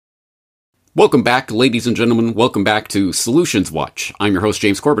Welcome back, ladies and gentlemen. Welcome back to Solutions Watch. I'm your host,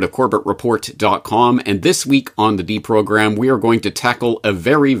 James Corbett of CorbettReport.com, and this week on the D program, we are going to tackle a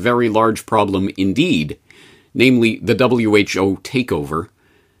very, very large problem indeed, namely the WHO takeover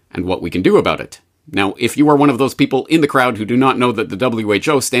and what we can do about it. Now, if you are one of those people in the crowd who do not know that the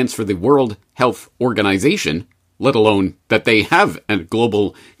WHO stands for the World Health Organization, let alone that they have a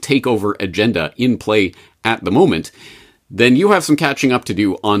global takeover agenda in play at the moment, then you have some catching up to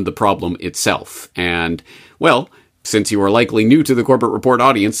do on the problem itself. And, well, since you are likely new to the Corbett Report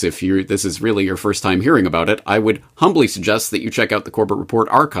audience, if this is really your first time hearing about it, I would humbly suggest that you check out the Corbett Report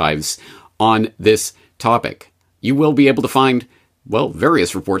archives on this topic. You will be able to find, well,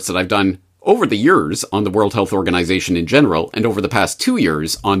 various reports that I've done over the years on the World Health Organization in general, and over the past 2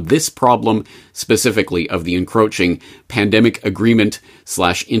 years on this problem specifically of the encroaching pandemic agreement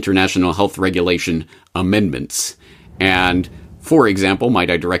 / international health regulation amendments. And, for example, might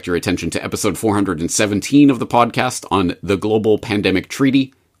I direct your attention to episode 417 of the podcast on the Global Pandemic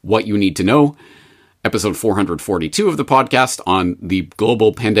Treaty, What You Need to Know, episode 442 of the podcast on the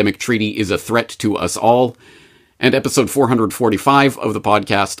Global Pandemic Treaty is a Threat to Us All, and episode 445 of the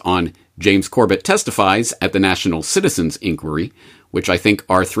podcast on James Corbett Testifies at the National Citizens Inquiry, which I think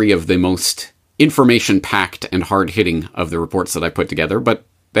are three of the most information-packed and hard-hitting of the reports that I put together. But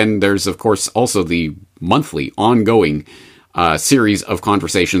then there's, of course, also the monthly, ongoing series of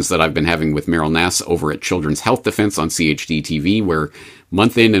conversations that I've been having with Meryl Nass over at Children's Health Defense on CHD TV, where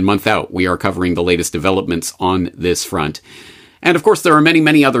month in and month out, we are covering the latest developments on this front. And, of course, there are many,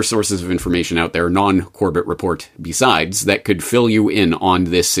 many other sources of information out there, non-Corbett Report besides, that could fill you in on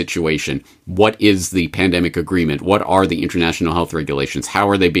this situation. What is the pandemic agreement? What are the international health regulations? How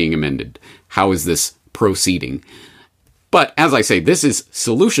are they being amended? How is this proceeding? But, as I say, this is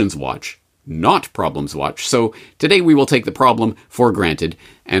Solutions Watch, not Problems Watch. So today we will take the problem for granted,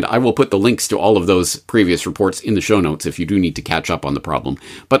 and I will put the links to all of those previous reports in the show notes if you do need to catch up on the problem.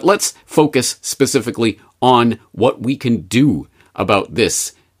 But let's focus specifically on what we can do about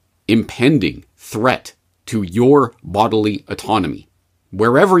this impending threat to your bodily autonomy.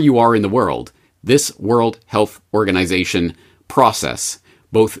 Wherever you are in the world, this World Health Organization process,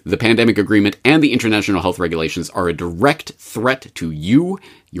 both the pandemic agreement and the international health regulations, are a direct threat to you,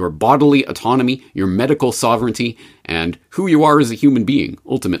 your bodily autonomy, your medical sovereignty, and who you are as a human being,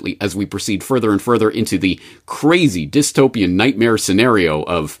 ultimately, as we proceed further and further into the crazy dystopian nightmare scenario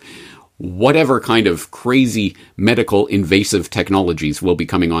of whatever kind of crazy medical invasive technologies will be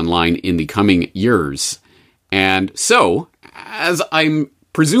coming online in the coming years. And so, as I'm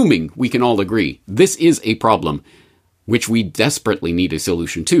presuming we can all agree, this is a problem which we desperately need a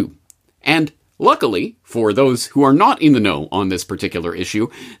solution to. And luckily, for those who are not in the know on this particular issue,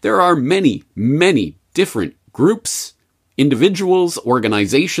 there are many, many different groups, individuals,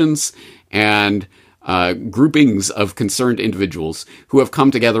 organizations, and groupings of concerned individuals who have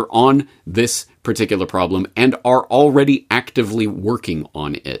come together on this particular problem and are already actively working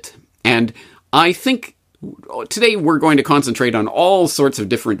on it. And I think today we're going to concentrate on all sorts of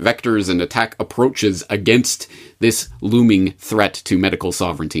different vectors and attack approaches against this looming threat to medical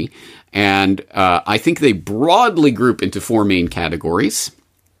sovereignty. And I think they broadly group into four main categories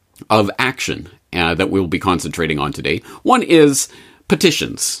of action that we'll be concentrating on today. One is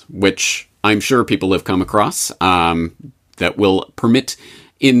petitions, which I'm sure people have come across, that will permit,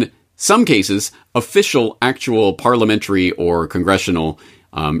 in some cases, official, actual parliamentary or congressional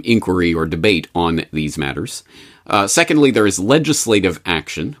inquiry or debate on these matters. Secondly, there is legislative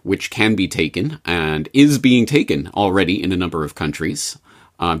action, which can be taken and is being taken already in a number of countries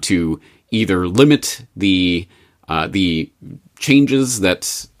to either limit the changes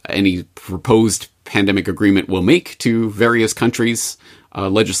that any proposed pandemic agreement will make to various countries'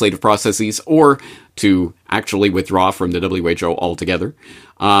 legislative processes, or to actually withdraw from the WHO altogether.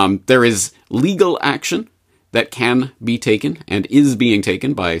 There is legal action that can be taken and is being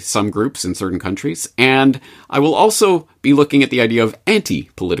taken by some groups in certain countries. And I will also be looking at the idea of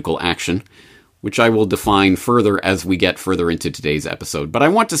anti-political action, which I will define further as we get further into today's episode. But I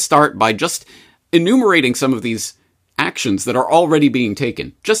want to start by just enumerating some of these actions that are already being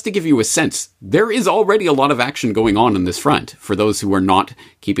taken. Just to give you a sense, there is already a lot of action going on this front for those who are not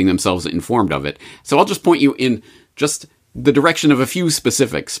keeping themselves informed of it. So I'll just point you in just the direction of a few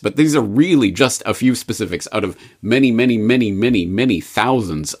specifics, but these are really just a few specifics out of many, many, many, many, many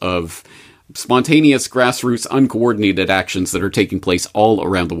thousands of spontaneous, grassroots, uncoordinated actions that are taking place all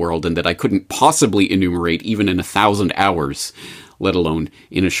around the world and that I couldn't possibly enumerate even in 1,000 hours, let alone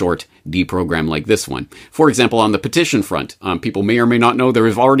in a short D program like this one. For example, on the petition front, people may or may not know there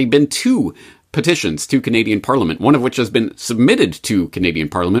have already been 2 petitions to Canadian Parliament, one of which has been submitted to Canadian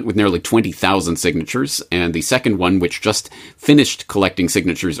Parliament with nearly 20,000 signatures, and the second one, which just finished collecting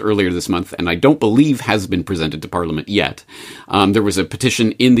signatures earlier this month, and I don't believe has been presented to Parliament yet. There was a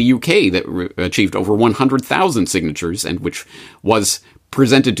petition in the UK that achieved over 100,000 signatures, and which was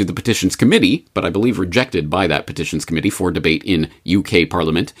presented to the Petitions Committee, but I believe rejected by that Petitions Committee for debate in UK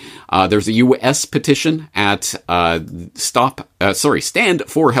Parliament. There's a US petition at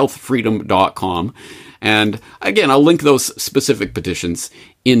standforhealthfreedom.com. And again, I'll link those specific petitions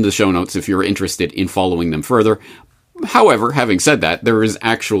in the show notes if you're interested in following them further. However, having said that, there is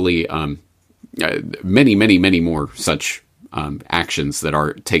actually many more such actions that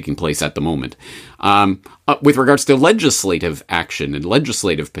are taking place at the moment. With regards to legislative action and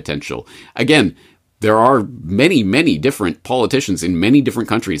legislative potential, again, there are many different politicians in many different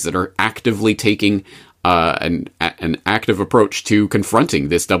countries that are actively taking an active approach to confronting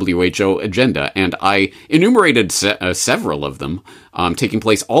this WHO agenda, and I enumerated several of them taking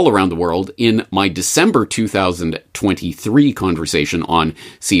place all around the world in my December 2023 conversation on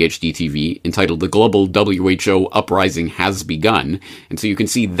CHD-TV entitled "The Global WHO Uprising Has Begun," and so you can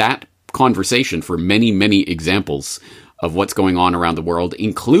see that conversation for many examples of what's going on around the world,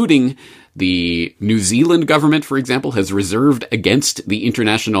 including the New Zealand government, for example, has reserved against the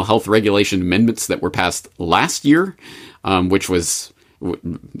international health regulation amendments that were passed last year, which was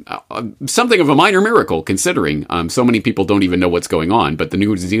something of a minor miracle, considering so many people don't even know what's going on. But the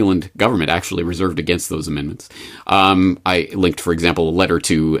New Zealand government actually reserved against those amendments. I linked, for example, a letter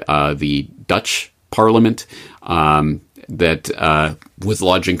to the Dutch Parliament that was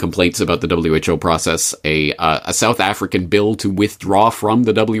lodging complaints about the WHO process, a South African bill to withdraw from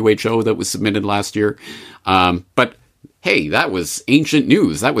the WHO that was submitted last year. But hey, that was ancient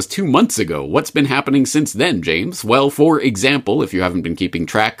news. That was 2 months ago. What's been happening since then, James? Well, for example, if you haven't been keeping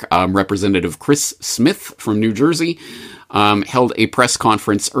track, Representative Chris Smith from New Jersey held a press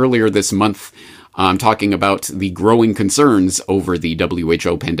conference earlier this month talking about the growing concerns over the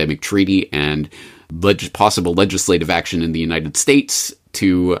WHO pandemic treaty and possible legislative action in the United States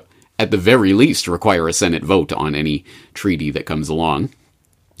to, at the very least, require a Senate vote on any treaty that comes along.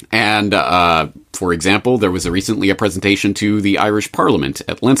 And, for example, there was recently a presentation to the Irish Parliament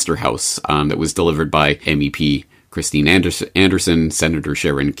at Leinster House that was delivered by MEP Christine Anderson, Senator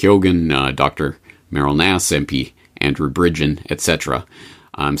Sharon Keoghan, Dr. Meryl Nass, MP Andrew Bridgen, etc.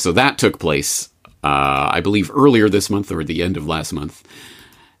 So that took place, I believe, earlier this month or the end of last month.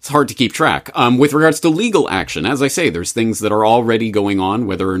 It's hard to keep track. With regards to legal action, as I say, there's things that are already going on,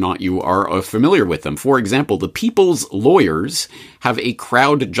 whether or not you are familiar with them. For example, the People's Lawyers have a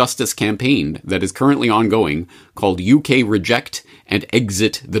crowd justice campaign that is currently ongoing called UK Reject and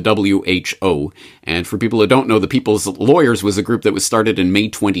Exit the WHO. And for people who don't know, the People's Lawyers was a group that was started in May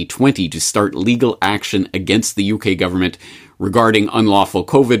 2020 to start legal action against the UK government regarding unlawful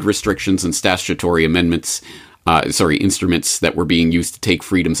COVID restrictions and statutory amendments. Instruments that were being used to take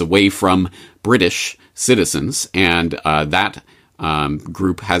freedoms away from British citizens. And that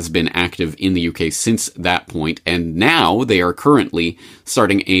group has been active in the UK since that point. And now they are currently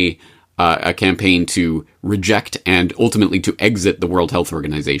starting a campaign to reject and ultimately to exit the World Health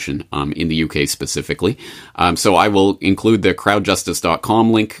Organization in the UK specifically. So I will include the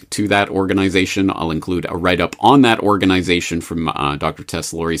crowdjustice.com link to that organization. I'll include a write-up on that organization from Dr.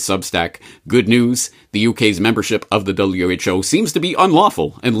 Tess Laurie's Substack. Good news, the UK's membership of the WHO seems to be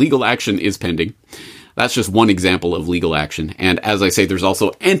unlawful and legal action is pending. That's just one example of legal action. And as I say, there's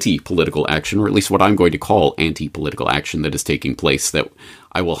also anti-political action, or at least what I'm going to call anti-political action that is taking place that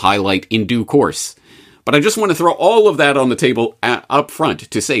I will highlight in due course. But I just want to throw all of that on the table up front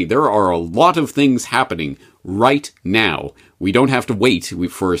to say there are a lot of things happening right now. We don't have to wait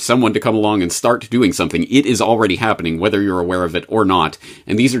for someone to come along and start doing something. It is already happening, whether you're aware of it or not.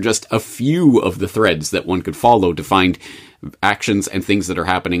 And these are just a few of the threads that one could follow to find actions and things that are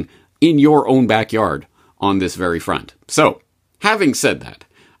happening in your own backyard on this very front. So, having said that,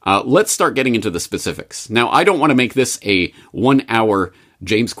 let's start getting into the specifics. Now, I don't want to make this a 1-hour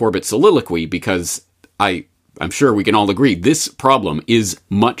James Corbett soliloquy because I'm sure we can all agree this problem is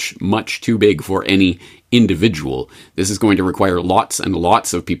much too big for any individual. This is going to require lots and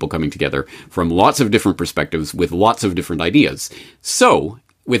lots of people coming together from lots of different perspectives with lots of different ideas. So,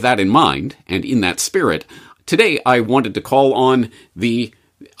 with that in mind, and in that spirit, today I wanted to call on the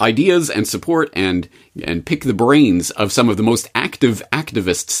ideas and support and pick the brains of some of the most active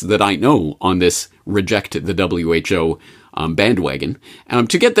activists that I know on this reject the WHO bandwagon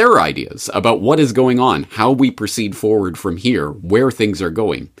to get their ideas about what is going on, how we proceed forward from here, where things are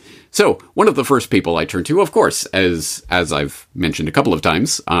going. So, one of the first people I turned to, of course, as I've mentioned a couple of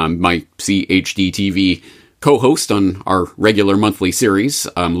times, my CHD TV co-host on our regular monthly series,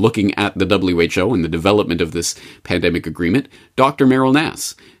 looking at the WHO and the development of this pandemic agreement, Dr. Meryl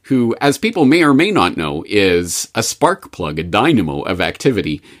Nass, who, as people may or may not know, is a spark plug, a dynamo of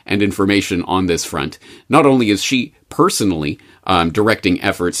activity and information on this front. Not only is she personally directing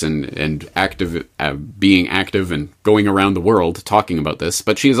efforts and active, being active and going around the world talking about this,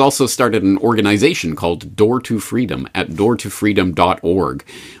 but she has also started an organization called Door to Freedom at doortofreedom.org,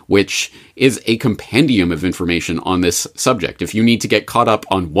 which is a compendium of information on this subject. If you need to get caught up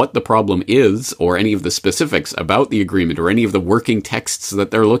on what the problem is, or any of the specifics about the agreement, or any of the working texts that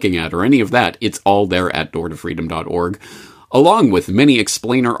they're looking at, or any of that, it's all there at doortofreedom.org. Along with many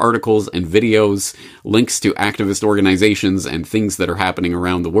explainer articles and videos, links to activist organizations and things that are happening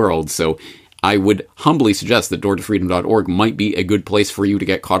around the world. So I would humbly suggest that doortofreedom.org might be a good place for you to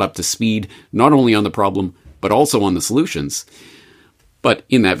get caught up to speed, not only on the problem, but also on the solutions. But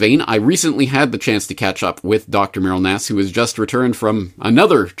in that vein, I recently had the chance to catch up with Dr. Meryl Nass, who has just returned from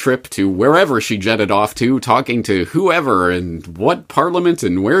another trip to wherever she jetted off to, talking to whoever and what parliament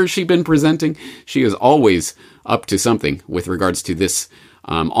and where has she been presenting. She is always up to something with regards to this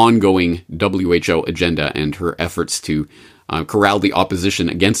ongoing WHO agenda and her efforts to corral the opposition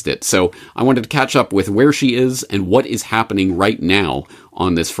against it. So I wanted to catch up with where she is and what is happening right now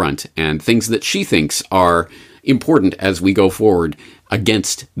on this front, and things that she thinks are important as we go forward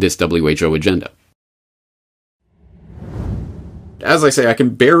against this WHO agenda. As I say, I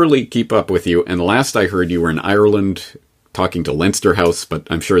can barely keep up with you, and last I heard you were in Ireland talking to Leinster House, but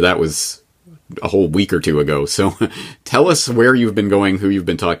I'm sure that was a whole week or two ago. So tell us where you've been going, who you've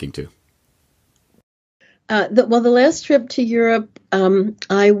been talking to. The last trip to Europe,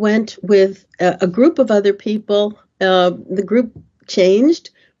 I went with a group of other people. The group changed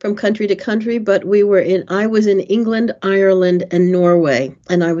from country to country, but I was in England, Ireland, and Norway,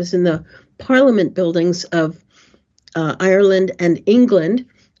 and I was in the parliament buildings of Ireland and England,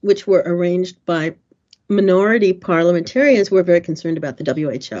 which were arranged by minority parliamentarians who were very concerned about the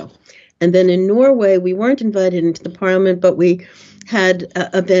WHO. And then in Norway, we weren't invited into the parliament, but we had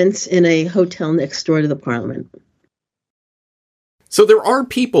events in a hotel next door to the parliament. So there are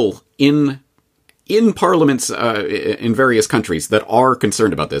people in parliaments in various countries that are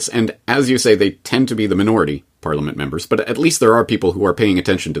concerned about this. And as you say, they tend to be the minority parliament members, but at least there are people who are paying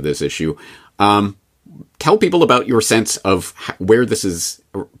attention to this issue. Tell people about your sense of where this is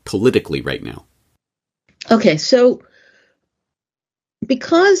politically right now. Okay, so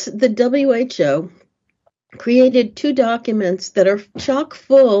because the WHO created two documents that are chock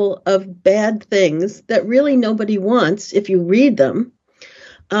full of bad things that really nobody wants if you read them,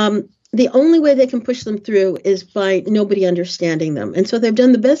 the only way they can push them through is by nobody understanding them. And so they've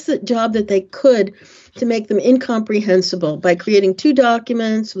done the best job that they could to make them incomprehensible by creating two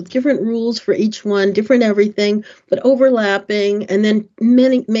documents with different rules for each one, different everything, but overlapping, and then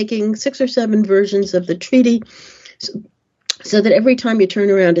making 6 or 7 versions of the treaty so that every time you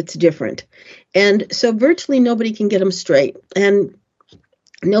turn around, it's different. And so virtually nobody can get them straight. And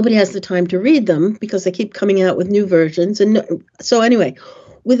nobody has the time to read them because they keep coming out with new versions. And so anyway,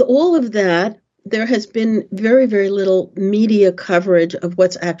 with all of that, there has been very, very little media coverage of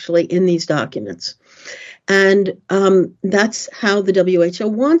what's actually in these documents. And that's how the WHO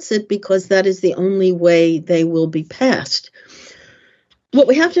wants it, because that is the only way they will be passed. What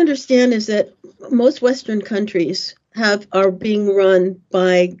we have to understand is that most Western countries are being run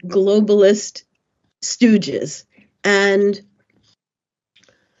by globalist stooges,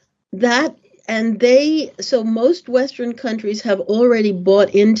 so most Western countries have already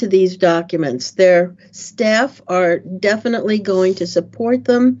bought into these documents. Their staff are definitely going to support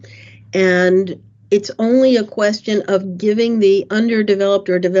them, and it's only a question of giving the underdeveloped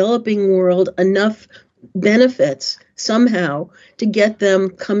or developing world enough benefits somehow to get them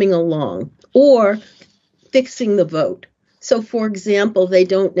coming along, or fixing the vote. So, for example, they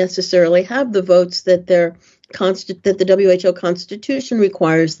don't necessarily have the votes that the WHO Constitution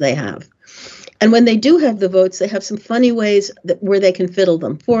requires they have. And when they do have the votes, they have some funny ways where they can fiddle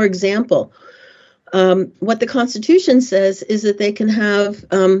them. For example, what the Constitution says is that they can have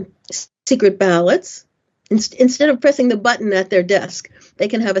secret ballots. Instead of pressing the button at their desk, they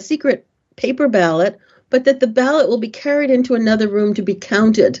can have a secret paper ballot, but that the ballot will be carried into another room to be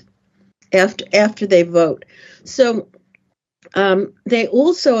counted after they vote. So they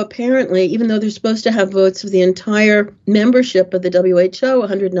also apparently, even though they're supposed to have votes of the entire membership of the WHO,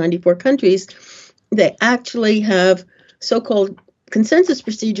 194 countries, they actually have so-called consensus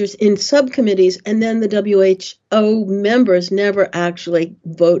procedures in subcommittees, and then the WHO members never actually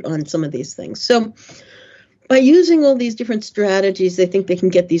vote on some of these things. So by using all these different strategies, they think they can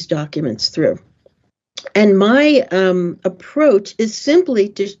get these documents through. And my approach is simply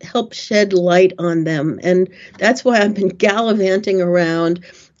to help shed light on them. And that's why I've been gallivanting around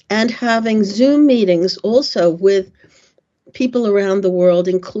and having Zoom meetings also with people around the world,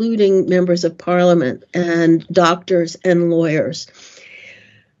 including members of parliament and doctors and lawyers.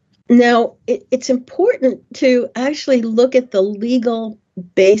 Now, it's important to actually look at the legal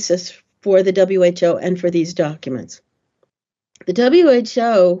basis for the WHO and for these documents. The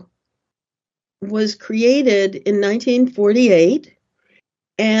WHO was created in 1948,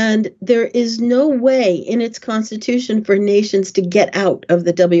 and there is no way in its constitution for nations to get out of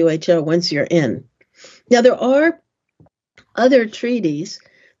the WHO once you're in. Now, there are other treaties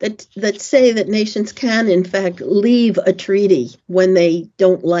that say that nations can, in fact, leave a treaty when they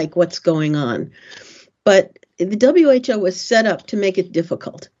don't like what's going on. But the WHO was set up to make it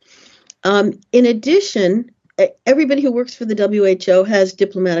difficult. In addition, everybody who works for the WHO has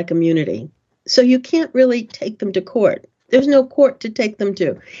diplomatic immunity. So you can't really take them to court. There's no court to take them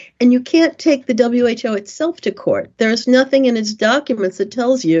to. And you can't take the WHO itself to court. There's nothing in its documents that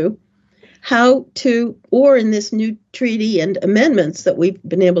tells you how to, or in this new treaty and amendments that we've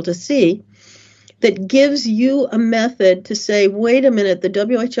been able to see, that gives you a method to say, wait a minute,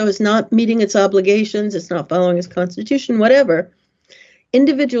 the WHO is not meeting its obligations, it's not following its constitution, whatever.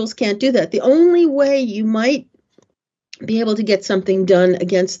 Individuals can't do that. The only way you might be able to get something done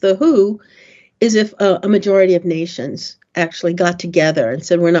against the WHO is if a majority of nations actually got together and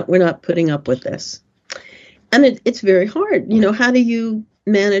said, we're not putting up with this. And it's very hard. How do you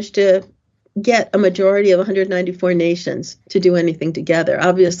manage to get a majority of 194 nations to do anything together?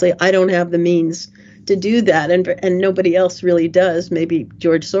 Obviously, I don't have the means to do that, and nobody else really does, maybe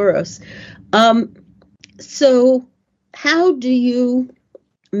George Soros. So how do you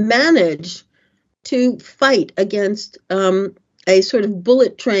manage to fight against a sort of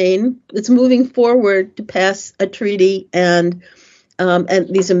bullet train that's moving forward to pass a treaty and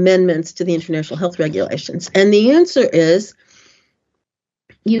these amendments to the international health regulations? And the answer is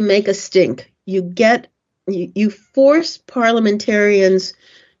you make a stink. You force parliamentarians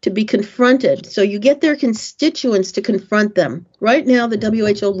to be confronted. So you get their constituents to confront them. Right now, the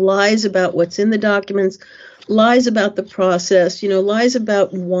WHO lies about what's in the documents, lies about the process, lies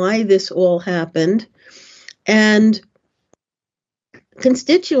about why this all happened. And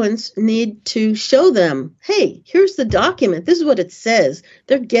constituents need to show them, hey, here's the document. This is what it says.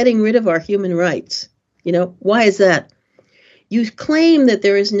 They're getting rid of our human rights. Why is that? You claim that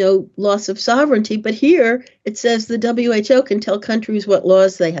there is no loss of sovereignty, but here it says the WHO can tell countries what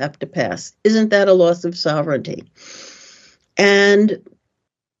laws they have to pass. Isn't that a loss of sovereignty? And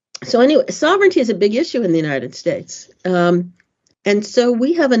so anyway, sovereignty is a big issue in the United States. And so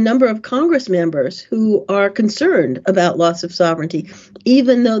we have a number of Congress members who are concerned about loss of sovereignty,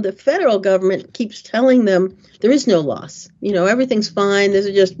 even though the federal government keeps telling them there is no loss. Everything's fine. This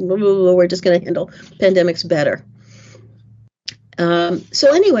is just, we're just going to handle pandemics better.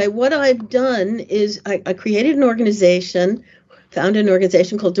 So anyway, what I've done is I created an organization, founded an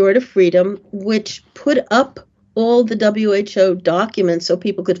organization called Door to Freedom, which put up all the WHO documents so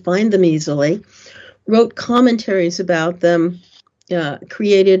people could find them easily, wrote commentaries about them,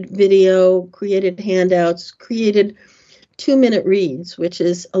 created video, created handouts, created 2-minute reads, which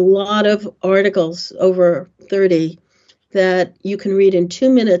is a lot of articles, over 30, that you can read in 2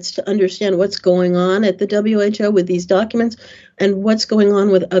 minutes to understand what's going on at the WHO with these documents and what's going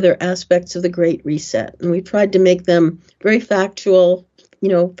on with other aspects of the Great Reset. And we tried to make them very factual,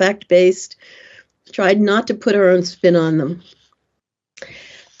 fact-based, tried not to put our own spin on them.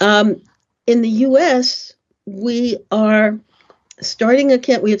 In the U.S., we have started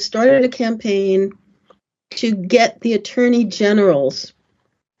a campaign to get the attorney generals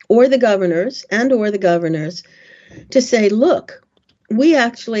or the governors to say, look, we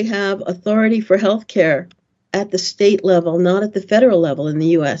actually have authority for health care at the state level, not at the federal level in the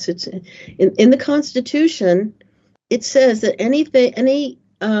U.S. It's in the Constitution. It says that any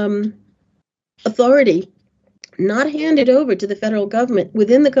authority not handed over to the federal government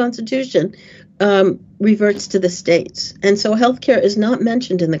within the Constitution reverts to the states. And so healthcare is not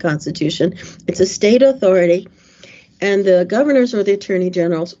mentioned in the Constitution. It's a state authority, and the governors or the attorney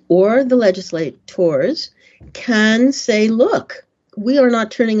generals or the legislators can say, look, we are not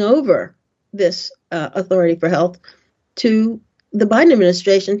turning over this authority for health to the Biden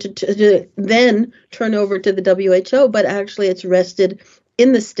administration to then turn over to the WHO, but actually it's rested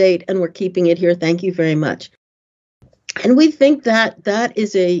in the state and we're keeping it here. Thank you very much. And we think that that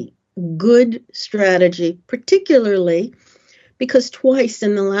is a good strategy, particularly because twice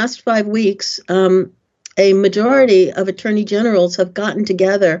in the last 5 weeks, a majority of attorney generals have gotten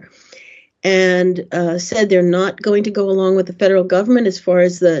together and said they're not going to go along with the federal government as far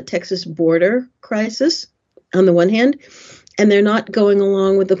as the Texas border crisis, on the one hand, and they're not going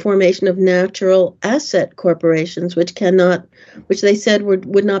along with the formation of natural asset corporations, which they said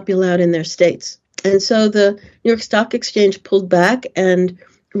would not be allowed in their states. And so the New York Stock Exchange pulled back and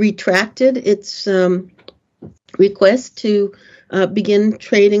retracted its request to begin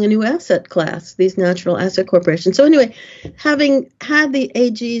trading a new asset class, these natural asset corporations. So anyway, having had the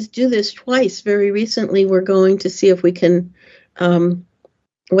AGs do this twice very recently, we're going to see if we can,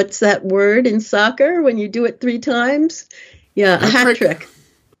 what's that word in soccer when you do it 3 times? Yeah, a hat trick.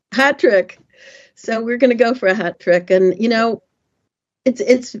 Hat trick. So we're going to go for a hat trick. And,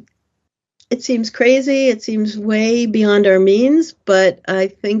 it seems crazy. It seems way beyond our means, but I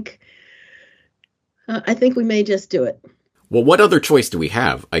think we may just do it. Well, what other choice do we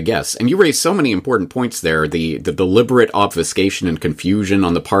have, I guess? And you raised so many important points there. The deliberate obfuscation and confusion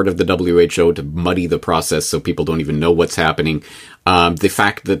on the part of the WHO to muddy the process so people don't even know what's happening. The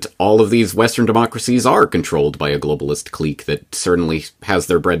fact that all of these Western democracies are controlled by a globalist clique that certainly has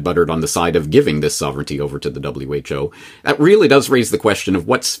their bread buttered on the side of giving this sovereignty over to the WHO. That really does raise the question of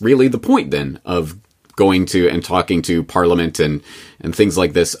what's really the point then of going to and talking to Parliament and things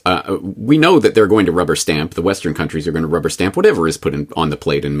like this. We know that they're going to rubber stamp. The Western countries are going to rubber stamp whatever is put on the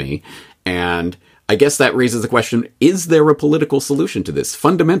plate in May. And I guess that raises the question, is there a political solution to this?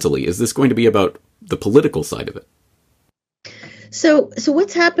 Fundamentally, is this going to be about the political side of it? So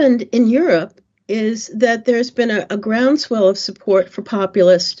what's happened in Europe is that there's been a groundswell of support for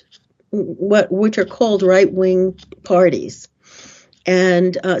populist, which are called right-wing parties.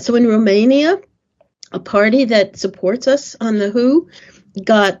 And so in Romania, a party that supports us on the WHO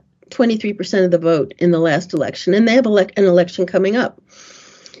got 23% of the vote in the last election, and they have an election coming up.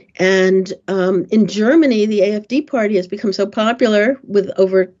 And in Germany, the AfD party has become so popular with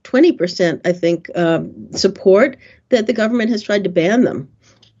over 20%, I think, support that the government has tried to ban them.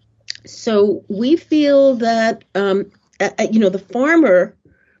 So we feel that, the farmer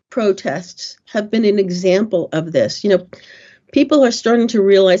protests have been an example of this. People are starting to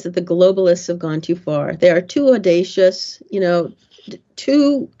realize that the globalists have gone too far. They are too audacious,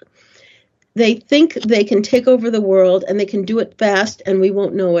 they think they can take over the world and they can do it fast and we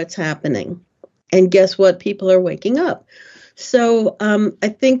won't know what's happening. And guess what? People are waking up. So I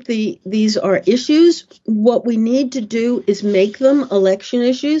think these are issues. What we need to do is make them election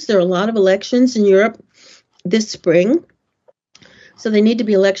issues. There are a lot of elections in Europe this spring. So they need to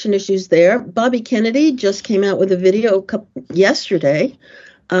be election issues there. Bobby Kennedy just came out with a video yesterday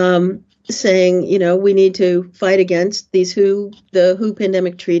saying, we need to fight against the WHO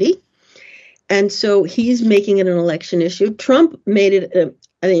pandemic treaty. And so he's making it an election issue. Trump made it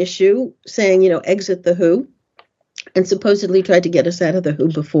an issue saying, exit the WHO, and supposedly tried to get us out of the WHO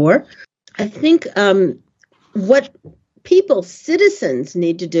before. I think what citizens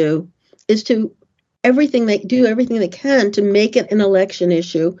need to do is to do everything they can to make it an election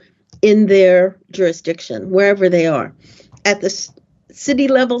issue in their jurisdiction, wherever they are, at the city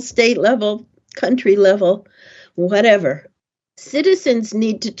level, state level, country level, whatever. Citizens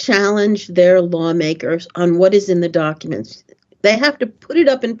need to challenge their lawmakers on what is in the documents. They have to put it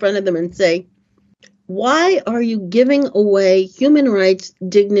up in front of them and say, why are you giving away human rights,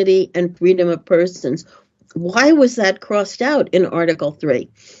 dignity, and freedom of persons? Why was that crossed out in Article 3?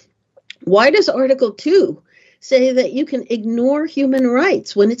 Why does Article 2 say that you can ignore human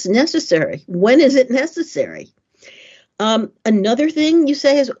rights when it's necessary? When is it necessary? Another thing you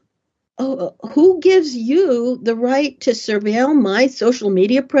say is, who gives you the right to surveil my social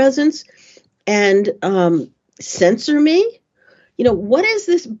media presence and censor me? What is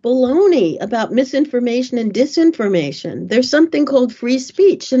this baloney about misinformation and disinformation? There's something called free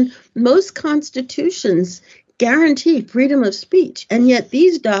speech, and most constitutions guarantee freedom of speech. And yet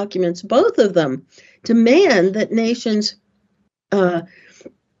these documents, both of them, demand that nations in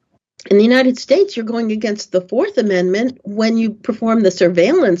the United States, you're going against the Fourth Amendment when you perform the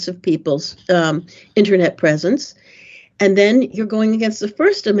surveillance of people's internet presence. And then you're going against the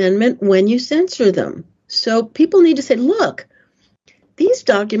First Amendment when you censor them. So people need to say, look, these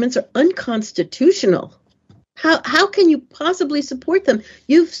documents are unconstitutional. How can you possibly support them?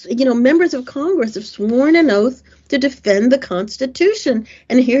 Members of Congress have sworn an oath to defend the Constitution,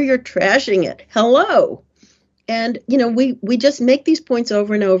 and here you're trashing it. Hello. And, we just make these points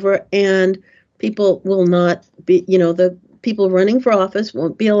over and over, and people will not be, the people running for office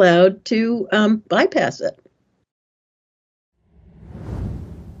won't be allowed to bypass it.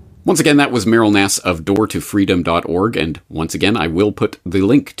 Once again, that was Meryl Nass of doortofreedom.org, and once again, I will put the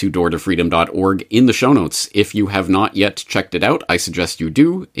link to doortofreedom.org in the show notes. If you have not yet checked it out, I suggest you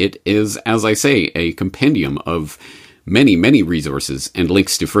do. It is, as I say, a compendium of many, many resources and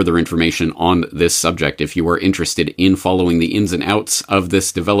links to further information on this subject. If you are interested in following the ins and outs of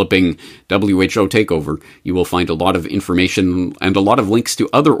this developing WHO takeover, you will find a lot of information and a lot of links to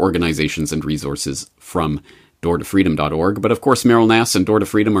other organizations and resources from doortofreedom.org. But of course, Meryl Nass and Door to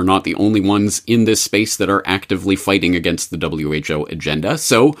Freedom are not the only ones in this space that are actively fighting against the WHO agenda.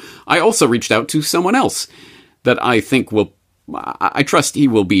 So I also reached out to someone else that I think I trust he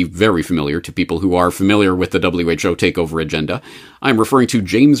will be very familiar to people who are familiar with the WHO takeover agenda. I'm referring to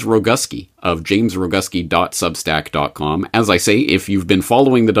James Roguski of jamesroguski.substack.com. As I say, if you've been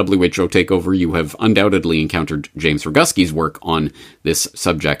following the WHO takeover, you have undoubtedly encountered James Roguski's work on this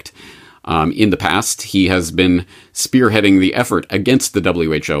subject. In the past, he has been spearheading the effort against the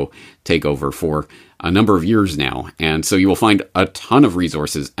WHO takeover for a number of years now, and so you will find a ton of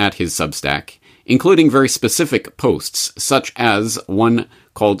resources at his Substack, including very specific posts, such as one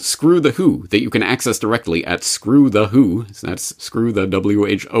called Screw the Who, that you can access directly at screwthewho, that's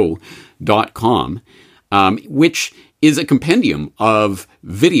screwthewho.com, which is a compendium of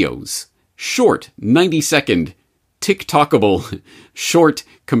videos, short, 90-second, TikTokable, short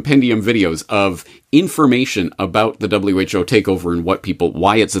compendium videos of information about the WHO takeover and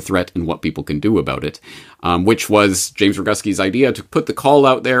why it's a threat and what people can do about it, which was James Roguski's idea to put the call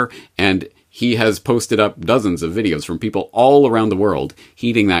out there, and he has posted up dozens of videos from people all around the world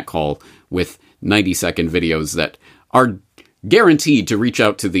heeding that call with 90-second videos that are guaranteed to reach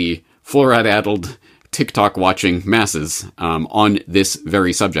out to the fluoride-addled TikTok-watching masses on this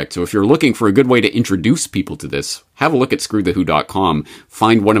very subject. So if you're looking for a good way to introduce people to this, have a look at screwthewho.com,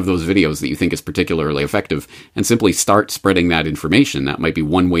 find one of those videos that you think is particularly effective, and simply start spreading that information. That might be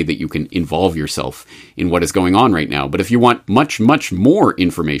one way that you can involve yourself in what is going on right now. But if you want much, much more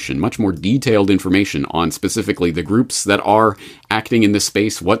information, much more detailed information on specifically the groups that are acting in this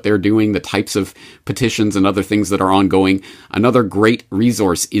space, what they're doing, the types of petitions and other things that are ongoing, another great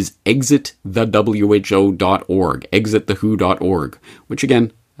resource is exitthewho.org, exitthewho.org, which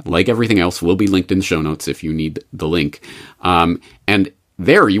again, like everything else, will be linked in the show notes if you need the link. And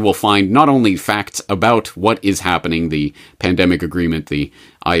there you will find not only facts about what is happening, the pandemic agreement, the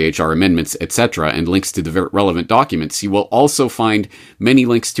IHR amendments, etc., and links to the relevant documents. You will also find many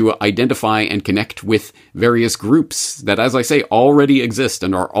links to identify and connect with various groups that, as I say, already exist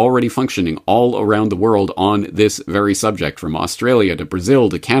and are already functioning all around the world on this very subject, from Australia to Brazil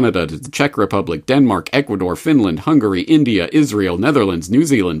to Canada to the Czech Republic, Denmark, Ecuador, Finland, Hungary, India, Israel, Netherlands, New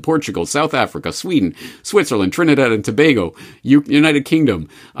Zealand, Portugal, South Africa, Sweden, Switzerland, Trinidad and Tobago, United Kingdom,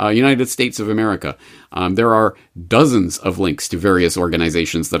 United States of America. There are dozens of links to various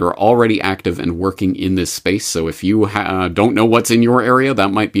organizations that are already active and working in this space. So if you don't know what's in your area,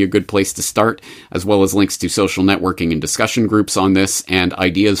 that might be a good place to start, as well as links to social networking and discussion groups on this and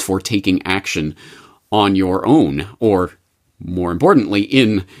ideas for taking action on your own, or more importantly,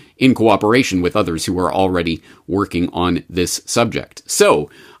 in cooperation with others who are already working on this subject. So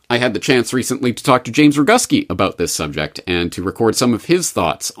I had the chance recently to talk to James Roguski about this subject and to record some of his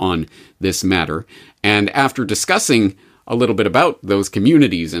thoughts on this matter. And after discussing a little bit about those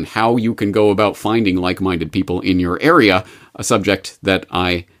communities and how you can go about finding like-minded people in your area, a subject that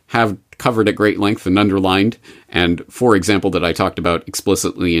I have covered at great length and underlined, and for example, that I talked about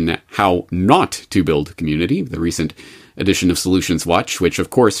explicitly in How Not to Build Community, the recent edition of Solutions Watch, which, of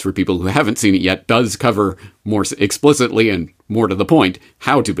course, for people who haven't seen it yet, does cover more explicitly and more to the point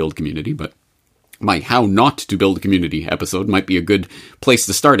how to build community, but my How Not to Build Community episode might be a good place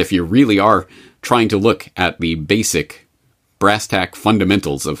to start if you really are trying to look at the basic brass tack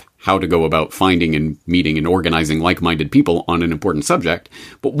fundamentals of how to go about finding and meeting and organizing like-minded people on an important subject.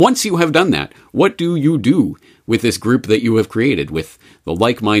 But once you have done that, what do you do with this group that you have created, with the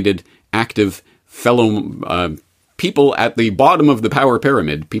like-minded, active, fellow people at the bottom of the power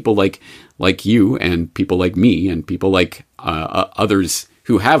pyramid, people like you and people like me and people like others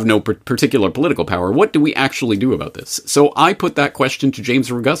who have no particular political power? What do we actually do about this? So I put that question to James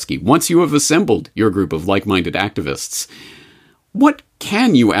Roguski. Once you have assembled your group of like-minded activists, what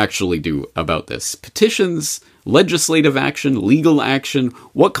can you actually do about this? Petitions, legislative action, legal action,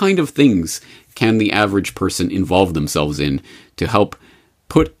 what kind of things can the average person involve themselves in to help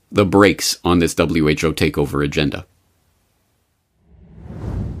put the brakes on this WHO takeover agenda?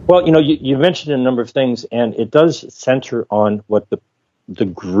 Well, you mentioned a number of things, and it does center on what the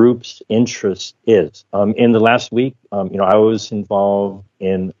group's interest is. In the last week, I was involved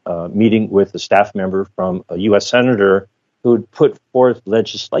in a meeting with a staff member from a U.S. senator who had put forth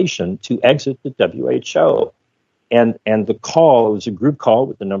legislation to exit the WHO. And the call, it was a group call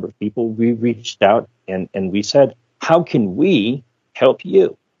with a number of people. We reached out and we said, how can we help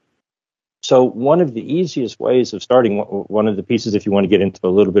you? So one of the easiest ways of starting, one of the pieces, if you want to get into a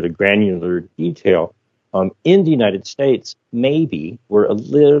little bit of granular detail, in the United States, maybe we're a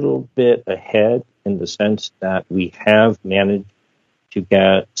little bit ahead in the sense that we have managed to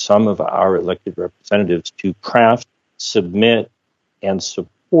get some of our elected representatives to craft, submit, and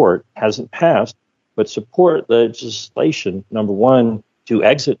support, hasn't passed, but support legislation, number one, to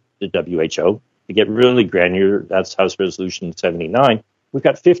exit the WHO. To get really granular, that's House Resolution 79. We've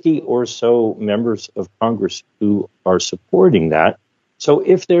got 50 or so members of Congress who are supporting that. So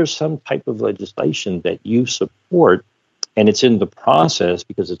if there's some type of legislation that you support and it's in the process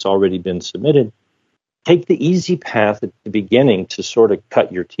because it's already been submitted, take the easy path at the beginning to sort of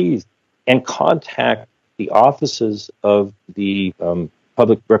cut your teeth and contact the offices of the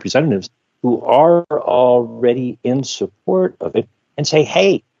public representatives who are already in support of it and say,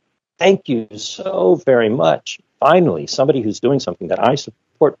 hey, thank you so very much. Finally, somebody who's doing something that I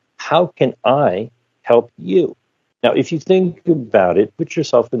support, how can I help you? Now, if you think about it, put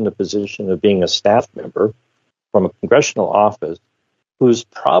yourself in the position of being a staff member from a congressional office who's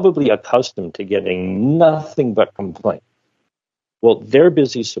probably accustomed to getting nothing but complaints. Well, they're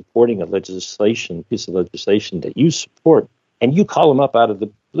busy supporting a piece of legislation that you support, and you call them up out of the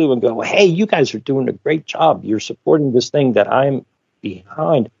blue and go, hey, you guys are doing a great job. You're supporting this thing that I'm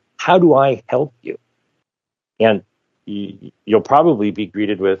behind. How do I help you? And you'll probably be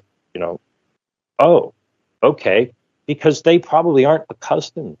greeted with, oh, okay, because they probably aren't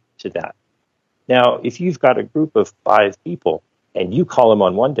accustomed to that. Now, if you've got a group of 5 people and you call them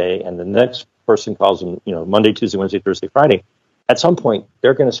on one day and the next person calls them, Monday, Tuesday, Wednesday, Thursday, Friday, at some point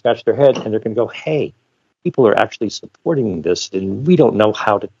they're going to scratch their head and they're going to go, hey, people are actually supporting this and we don't know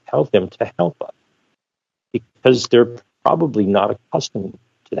how to tell them to help us because they're probably not accustomed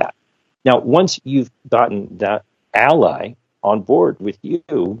to that. Now, once you've gotten that ally on board with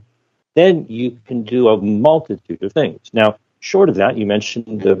you, then you can do a multitude of things. Now, short of that, you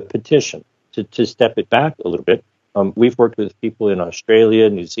mentioned the petition. To step it back a little bit, we've worked with people in Australia,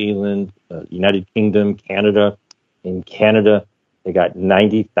 New Zealand, United Kingdom, Canada. In Canada, they got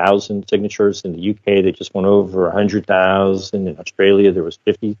 90,000 signatures. In the UK, they just went over 100,000. In Australia, there was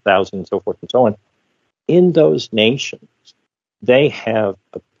 50,000, and so forth and so on. In those nations, they have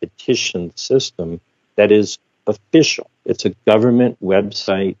a petition system that is official. It's a government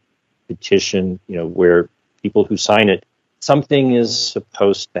website petition, where people who sign it, something is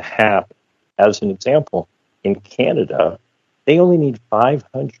supposed to happen. As an example, in Canada, they only need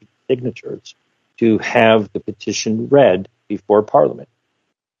 500 signatures to have the petition read before Parliament.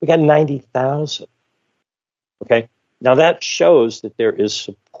 We got 90,000. Okay? Now that shows that there is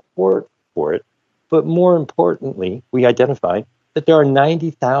support for it, but more importantly, we identified that there are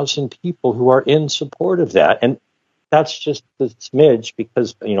 90,000 people who are in support of that. And that's just the smidge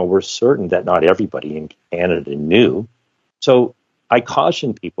because, we're certain that not everybody in Canada knew. So I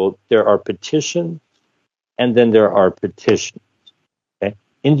caution people, there are petitions and then there are petitions. Okay?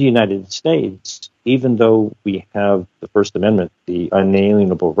 In the United States, even though we have the First Amendment, the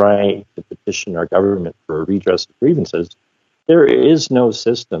unalienable right to petition our government for a redress of grievances, there is no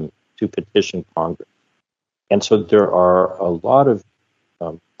system to petition Congress. And so there are a lot of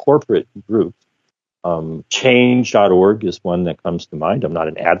corporate groups. Change.org is one that comes to mind. I'm not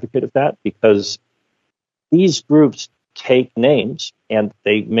an advocate of that because these groups take names and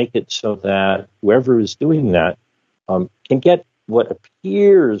they make it so that whoever is doing that can get what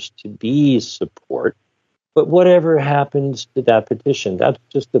appears to be support. But whatever happens to that petition, that's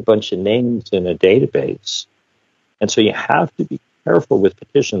just a bunch of names in a database. And so you have to be careful with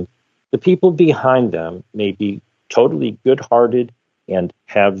petitions. The people behind them may be totally good-hearted and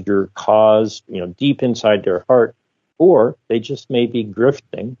have your cause, deep inside their heart, or they just may be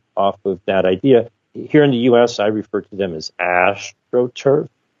grifting off of that idea. Here in the U.S., I refer to them as astroturf.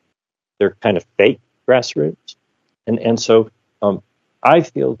 They're kind of fake grassroots. And so I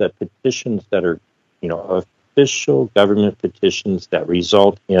feel that petitions that are, official government petitions that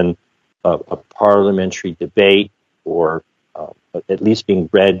result in a parliamentary debate or at least being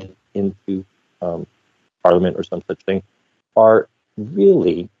read into Parliament or some such thing, are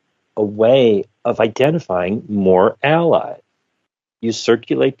really a way of identifying more allies. You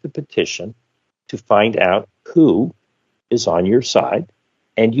circulate the petition to find out who is on your side,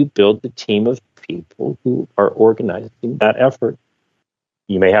 and you build the team of people who are organizing that effort.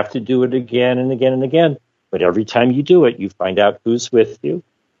 You may have to do it again and again and again, but every time you do it, you find out who's with you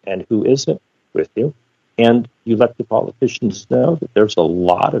and who isn't with you. and you let the politicians know that there's a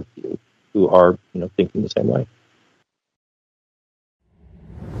lot of you who are, thinking the same way.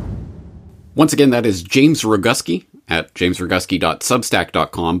 Once again, that is James Roguski at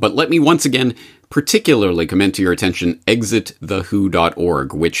jamesroguski.substack.com. But let me once again particularly commend to your attention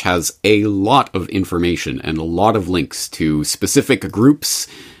exitthewho.org, which has a lot of information and a lot of links to specific groups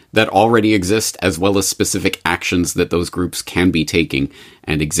that already exist, as well as specific actions that those groups can be taking,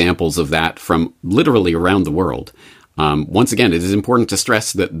 and examples of that from literally around the world. Once again, it is important to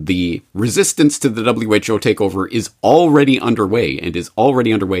stress that the resistance to the WHO takeover is already underway, and is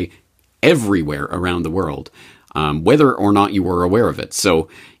already underway everywhere around the world, whether or not you were aware of it. So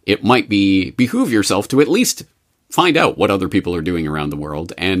it might behoove yourself to at least find out what other people are doing around the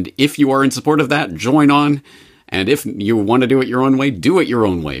world. And if you are in support of that, join on. And if you want to do it your own way, do it your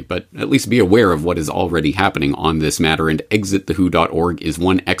own way. But at least be aware of what is already happening on this matter. And exitthewho.org is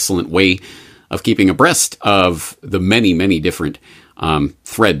one excellent way of keeping abreast of the many, many different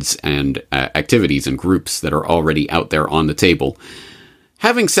threads and activities and groups that are already out there on the table.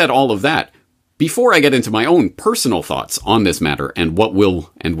 Having said all of that, before I get into my own personal thoughts on this matter and what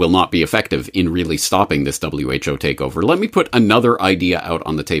will and will not be effective in really stopping this WHO takeover, let me put another idea out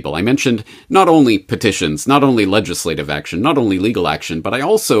on the table. I mentioned not only petitions, not only legislative action, not only legal action, but I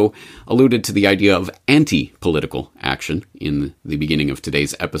also alluded to the idea of anti-political action in the beginning of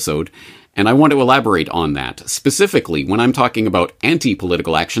today's episode. And I want to elaborate on that. Specifically, when I'm talking about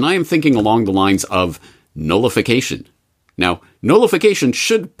anti-political action, I am thinking along the lines of nullification. Now, nullification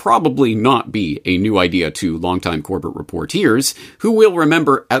should probably not be a new idea to longtime Corbett reporters, who will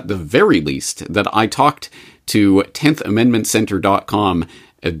remember at the very least that I talked to 10thamendmentcenter.com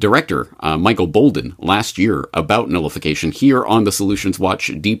director Michael Bolden last year about nullification here on the Solutions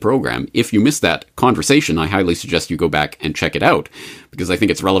Watch D program. If you missed that conversation, I highly suggest you go back and check it out, because I think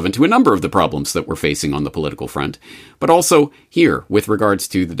it's relevant to a number of the problems that we're facing on the political front, but also here with regards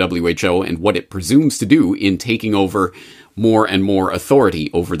to the WHO and what it presumes to do in taking over more and more authority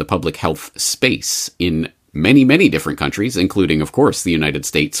over the public health space in many, many different countries, including, of course, the United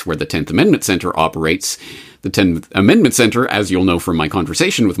States, where the 10th Amendment Center operates. The 10th Amendment Center, as you'll know from my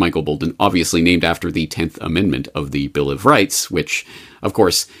conversation with Michael Bolden, obviously named after the 10th Amendment of the Bill of Rights, which, of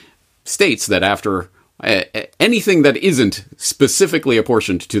course, states that after anything that isn't specifically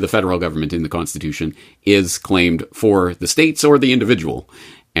apportioned to the federal government in the Constitution is claimed for the states or the individual.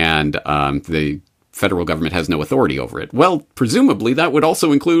 And the federal government has no authority over it. Well, presumably that would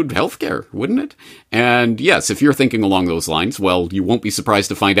also include healthcare, wouldn't it? And yes, if you're thinking along those lines, well, you won't be surprised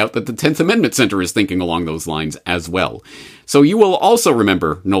to find out that the 10th Amendment Center is thinking along those lines as well. So you will also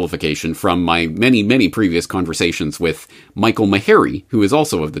remember nullification from my many, many previous conversations with Michael Meharry, who is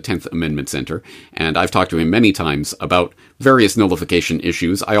also of the 10th Amendment Center, and I've talked to him many times about various nullification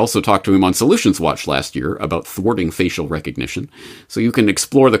issues. I also talked to him on Solutions Watch last year about thwarting facial recognition. So you can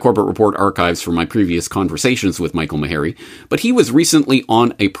explore the Corbett Report archives from my previous conversations with Michael Meharry. But he was recently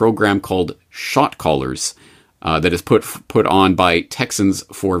on a program called Shot Callers that is put on by Texans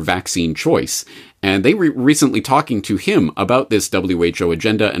for Vaccine Choice. And they were recently talking to him about this WHO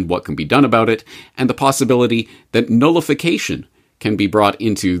agenda and what can be done about it, and the possibility that nullification can be brought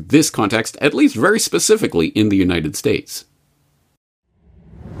into this context, at least very specifically in the United States.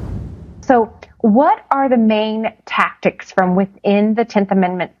 So what are the main tactics from within the 10th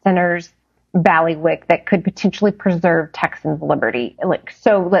Amendment Center's bailiwick that could potentially preserve Texans' liberty?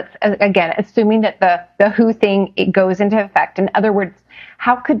 So let's, again, assuming that the WHO thing, it goes into effect. In other words,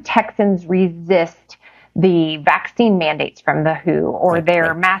 how could Texans resist the vaccine mandates from the WHO or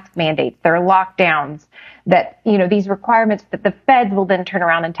their mask mandates, their lockdowns, that, these requirements that the feds will then turn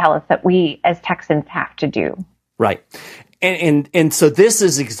around and tell us that we as Texans have to do? Right. And so this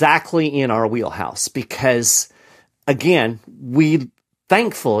is exactly in our wheelhouse because, again, we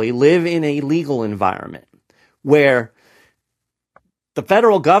thankfully live in a legal environment where the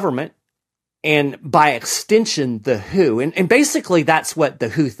federal government and by extension, the WHO, and basically that's what the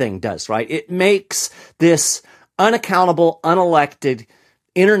WHO thing does, right? It makes this unaccountable, unelected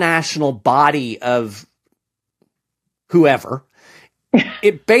international body of whoever,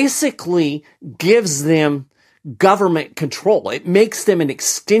 it basically gives them government control. It makes them an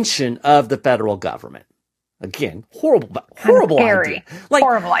extension of the federal government. Again, horrible idea.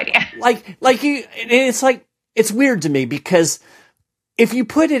 Horrible idea. It's weird to me because if you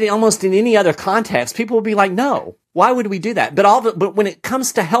put it almost in any other context, people will be like, no, why would we do that? But when it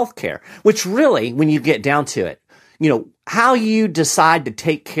comes to healthcare, which really, when you get down to it, how you decide to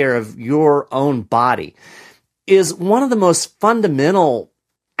take care of your own body is one of the most fundamental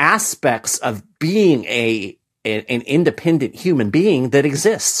aspects of being a an independent human being that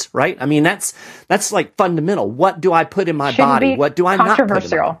exists, right? I mean, that's like fundamental. What do I put in my body? What do I not put in my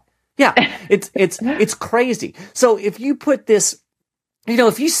body? Yeah, it's crazy. So if you put this,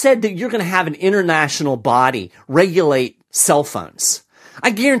 if you said that you're going to have an international body regulate cell phones, I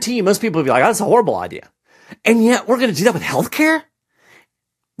guarantee you most people would be like, oh, that's a horrible idea. And yet we're going to do that with healthcare?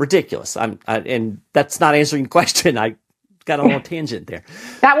 Ridiculous. And that's not answering the question. I got a little tangent there.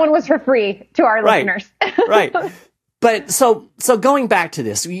 That one was for free to our listeners. Right. But so going back to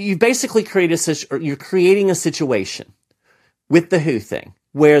this, you basically you're creating a situation with the WHO thing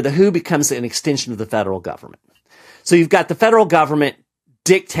where the WHO becomes an extension of the federal government. So you've got the federal government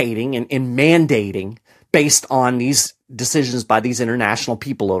dictating and mandating based on these decisions by these international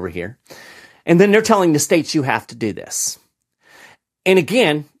people over here. And then they're telling the states, you have to do this. And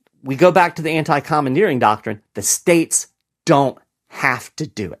again, we go back to the anti-commandeering doctrine. The states don't have to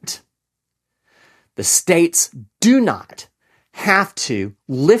do it. The states do not have to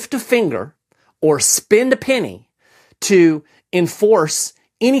lift a finger or spend a penny to enforce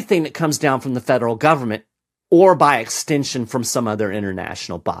anything that comes down from the federal government or by extension from some other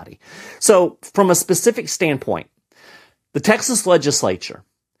international body. So from a specific standpoint, the Texas legislature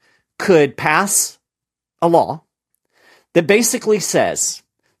could pass a law that basically says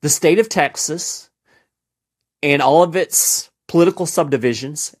the state of Texas and all of its political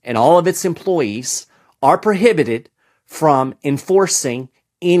subdivisions and all of its employees are prohibited from enforcing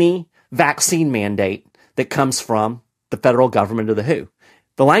any vaccine mandate that comes from the federal government or the WHO.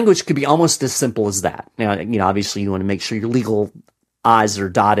 The language could be almost as simple as that. Now, obviously you want to make sure your legal I's are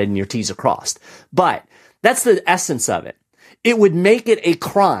dotted and your T's are crossed. But that's the essence of it. It would make it a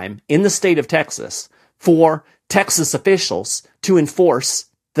crime in the state of Texas for Texas officials to enforce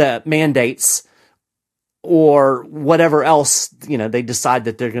the mandates or whatever else, they decide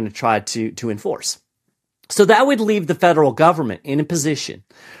that they're going to try to enforce. So that would leave the federal government in a position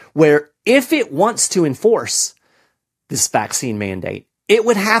where if it wants to enforce this vaccine mandate, it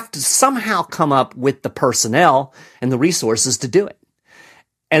would have to somehow come up with the personnel and the resources to do it.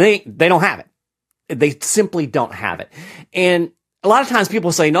 And they don't have it. They simply don't have it. And a lot of times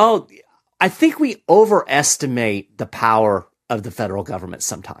people say, no, I think we overestimate the power of the federal government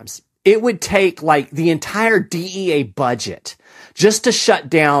sometimes. It would take like the entire DEA budget just to shut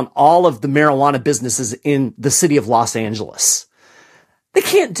down all of the marijuana businesses in the city of Los Angeles. They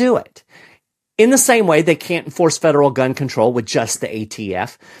can't do it. In the same way, they can't enforce federal gun control with just the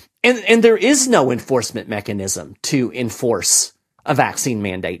ATF. And there is no enforcement mechanism to enforce a vaccine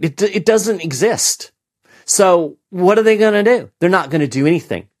mandate. It doesn't exist. So what are they going to do? They're not going to do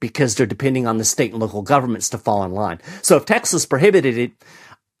anything because they're depending on the state and local governments to fall in line. So if Texas prohibited it,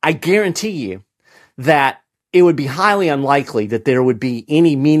 I guarantee you that it would be highly unlikely that there would be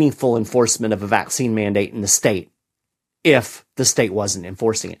any meaningful enforcement of a vaccine mandate in the state if the state wasn't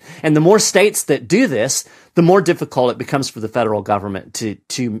enforcing it. And the more states that do this, the more difficult it becomes for the federal government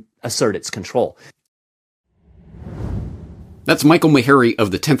to assert its control. That's Michael Meharry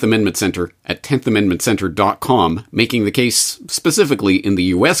of the 10th Amendment Center at 10thamendmentcenter.com, making the case specifically in the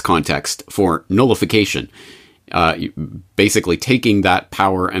U.S. context for nullification. Basically taking that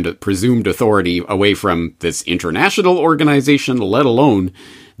power and presumed authority away from this international organization, let alone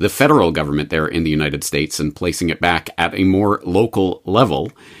the federal government there in the United States, and placing it back at a more local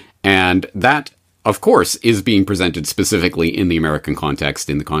level. And that, of course, is being presented specifically in the American context,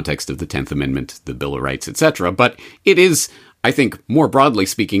 in the context of the 10th Amendment, the Bill of Rights, etc. But it is, I think, more broadly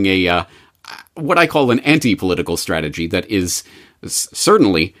speaking, what I call an anti-political strategy that is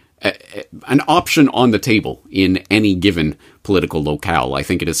certainly an option on the table in any given political locale. I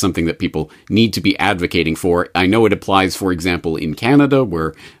think it is something that people need to be advocating for. I know it applies, for example, in Canada,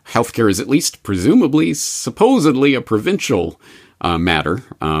 where healthcare is at least presumably, supposedly a provincial matter.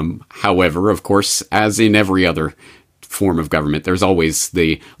 However, of course, as in every other form of government, there's always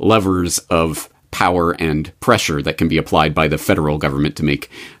the levers of power and pressure that can be applied by the federal government to make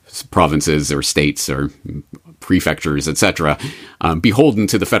provinces or states or prefectures, etc., beholden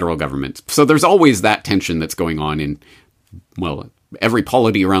to the federal government. So there's always that tension that's going on in, well, every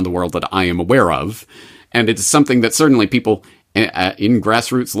polity around the world that I am aware of. And it's something that certainly people in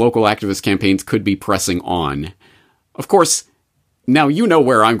grassroots local activist campaigns could be pressing on. Of course, now you know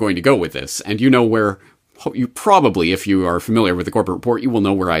where I'm going to go with this, and you know where you probably, if you are familiar with the Corbett Report, you will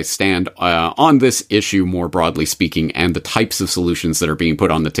know where I stand on this issue, more broadly speaking, and the types of solutions that are being put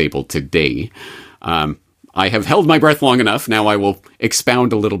on the table today. I have held my breath long enough. Now I will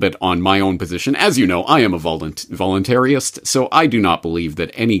expound a little bit on my own position. As you know, I am a voluntarist, so I do not believe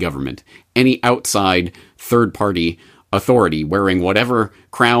that any government, any outside third-party authority wearing whatever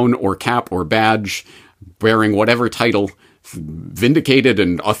crown or cap or badge, bearing whatever title, vindicated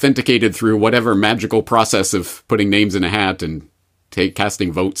and authenticated through whatever magical process of putting names in a hat and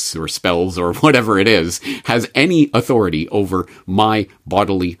casting votes or spells or whatever it is, has any authority over my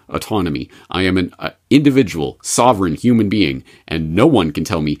bodily autonomy. I am an individual, sovereign human being, and no one can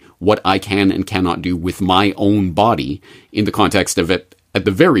tell me what I can and cannot do with my own body in the context of it, at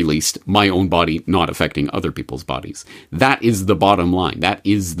the very least, my own body not affecting other people's bodies. That is the bottom line. That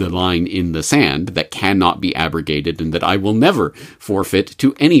is the line in the sand that cannot be abrogated and that I will never forfeit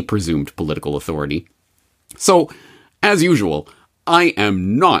to any presumed political authority. So, as usual, I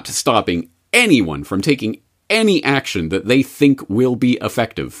am not stopping anyone from taking any action that they think will be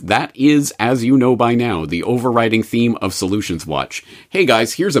effective. That is, as you know by now, the overriding theme of Solutions Watch. Hey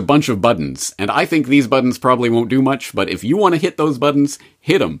guys, here's a bunch of buttons, and I think these buttons probably won't do much, but if you want to hit those buttons,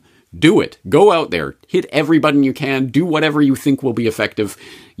 hit them. Do it. Go out there. Hit every button you can. Do whatever you think will be effective.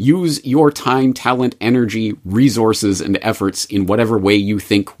 Use your time, talent, energy, resources, and efforts in whatever way you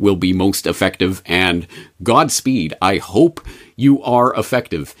think will be most effective. And Godspeed. I hope you are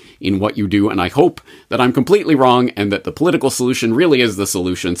effective in what you do. And I hope that I'm completely wrong and that the political solution really is the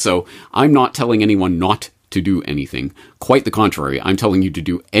solution. So I'm not telling anyone not to do anything. Quite the contrary. I'm telling you to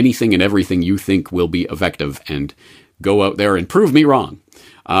do anything and everything you think will be effective, and go out there and prove me wrong.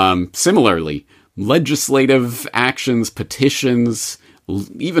 Similarly, legislative actions, petitions,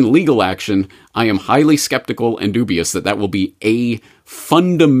 even legal action, I am highly skeptical and dubious that will be a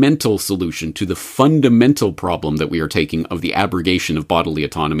fundamental solution to the fundamental problem that we are taking of the abrogation of bodily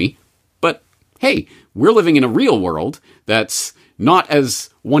autonomy. But hey, we're living in a real world that's not as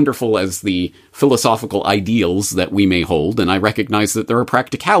wonderful as the philosophical ideals that we may hold, and I recognize that there are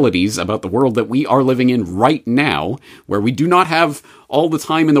practicalities about the world that we are living in right now, where we do not have all the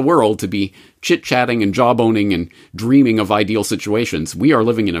time in the world to be chit-chatting and job-owning and dreaming of ideal situations. We are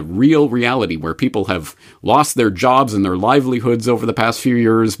living in a real reality where people have lost their jobs and their livelihoods over the past few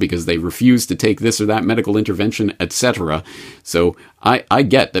years because they refuse to take this or that medical intervention, etc. So I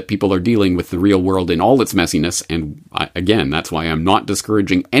get that people are dealing with the real world in all its messiness, and again, that's why I'm not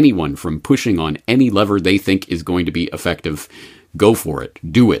discouraging anyone from pushing on any lever they think is going to be effective. Go for it.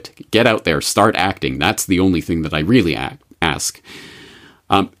 Do it. Get out there. Start acting. That's the only thing that I really ask.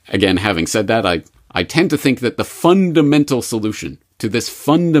 Again, having said that, I tend to think that the fundamental solution to this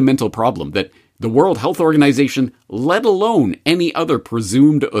fundamental problem that the World Health Organization, let alone any other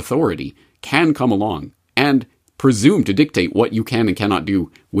presumed authority, can come along and presume to dictate what you can and cannot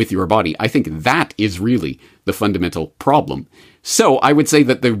do with your body. I think that is really the fundamental problem. So I would say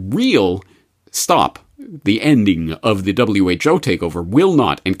that the real stop, the ending of the WHO takeover, will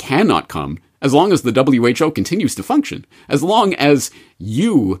not and cannot come as long as the WHO continues to function. As long as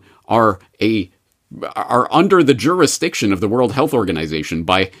you are under the jurisdiction of the World Health Organization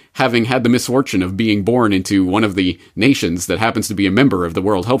by having had the misfortune of being born into one of the nations that happens to be a member of the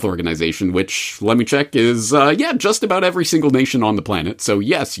World Health Organization, which, let me check, is, just about every single nation on the planet. So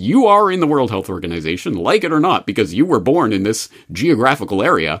yes, you are in the World Health Organization, like it or not, because you were born in this geographical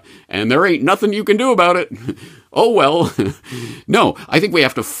area, and there ain't nothing you can do about it. Oh, well. No, I think we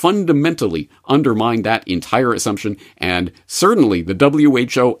have to fundamentally undermine that entire assumption, and certainly the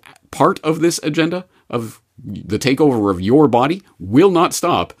WHO part of this agenda of the takeover of your body will not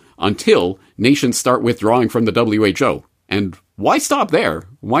stop until nations start withdrawing from the WHO. And why stop there?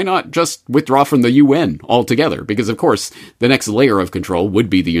 Why not just withdraw from the UN altogether? Because, of course, the next layer of control would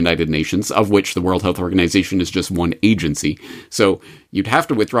be the United Nations, of which the World Health Organization is just one agency. So you'd have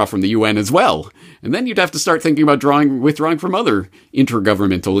to withdraw from the UN as well. And then you'd have to start thinking about withdrawing from other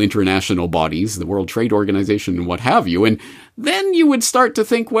intergovernmental, international bodies, the World Trade Organization and what have you. And then you would start to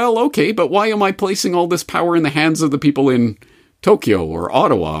think, well, okay, but why am I placing all this power in the hands of the people in Tokyo or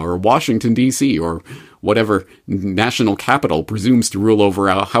Ottawa or Washington, D.C., or whatever national capital presumes to rule over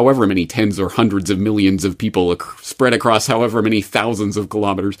however many tens or hundreds of millions of people spread across however many thousands of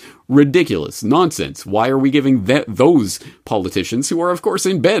kilometers? Ridiculous. Nonsense. Why are we giving those politicians, who are, of course,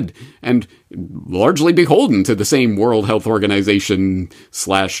 in bed and largely beholden to the same World Health Organization /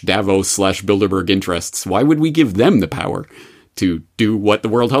 Davos / Bilderberg interests, why would we give them the power to do what the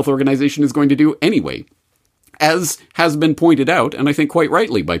World Health Organization is going to do anyway? As has been pointed out, and I think quite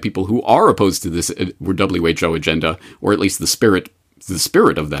rightly by people who are opposed to this WHO agenda, or at least the spirit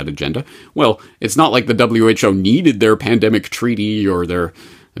of that agenda, well, it's not like the WHO needed their pandemic treaty or their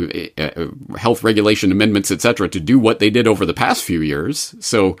health regulation amendments, etc., to do what they did over the past few years.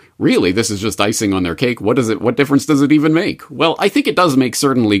 So really, this is just icing on their cake. What difference does it even make? Well, I think it does make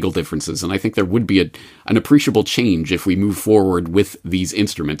certain legal differences, and I think there would be an appreciable change if we move forward with these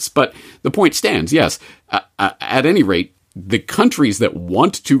instruments. But the point stands, yes. At any rate, the countries that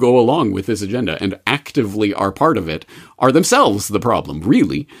want to go along with this agenda and actively are part of it are themselves the problem,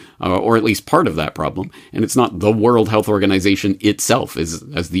 really, or at least part of that problem. And it's not the World Health Organization itself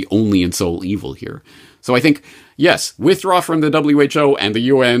as the only and sole evil here. So I think, yes, withdraw from the WHO and the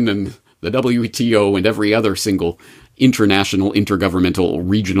UN and the WTO and every other single international, intergovernmental,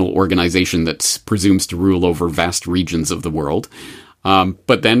 regional organization that presumes to rule over vast regions of the world.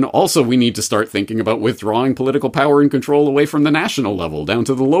 But then also we need to start thinking about withdrawing political power and control away from the national level down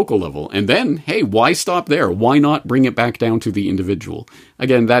to the local level. And then, hey, why stop there? Why not bring it back down to the individual?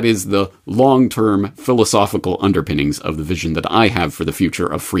 Again, that is the long-term philosophical underpinnings of the vision that I have for the future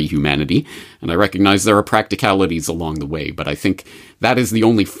of free humanity. And I recognize there are practicalities along the way, but I think that is the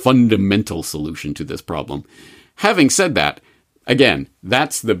only fundamental solution to this problem. Having said that, again,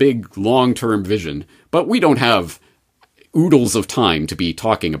 that's the big long-term vision, but we don't have oodles of time to be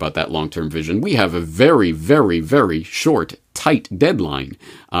talking about that long-term vision. We have a very, very, very short, tight deadline.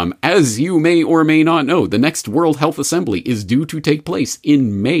 As you may or may not know, the next World Health Assembly is due to take place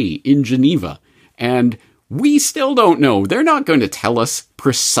in May in Geneva. And we still don't know. They're not going to tell us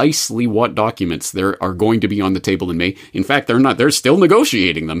precisely what documents there are going to be on the table in May. In fact, they're not. They're still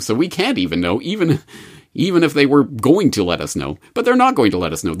negotiating them, so we can't even know, even if they were going to let us know. But they're not going to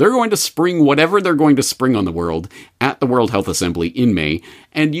let us know. They're going to spring whatever they're going to spring on the world at the World Health Assembly in May,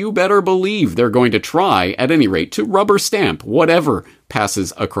 and you better believe they're going to try, at any rate, to rubber stamp whatever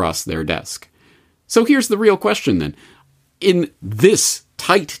passes across their desk. So here's the real question then. In this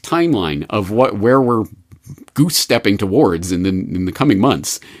tight timeline of where we're goose-stepping towards in the coming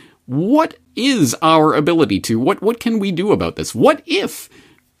months, what is our ability to, what can we do about this? What if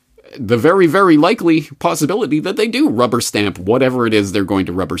the very, very likely possibility that they do rubber stamp whatever it is they're going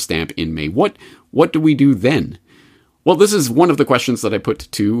to rubber stamp in May? What do we do then? Well, this is one of the questions that I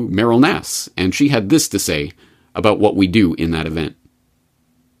put to Meryl Nass, and she had this to say about what we do in that event.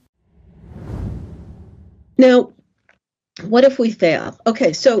 Now, what if we fail?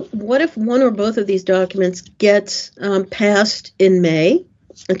 Okay, so what if one or both of these documents gets passed in May?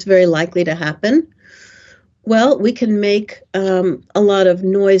 It's very likely to happen. Well, we can make a lot of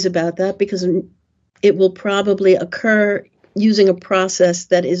noise about that because it will probably occur using a process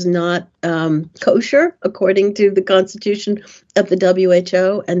that is not kosher according to the Constitution of the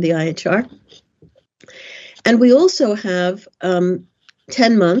WHO and the IHR. And we also have 10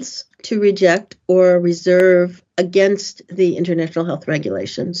 months to reject or reserve against the international health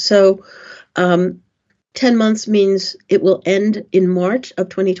regulations. So 10 months means it will end in March of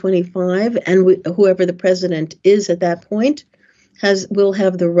 2025, and whoever the president is at that point will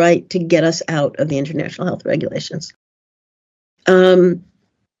have the right to get us out of the international health regulations. Let's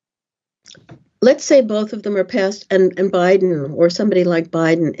say both of them are passed and Biden or somebody like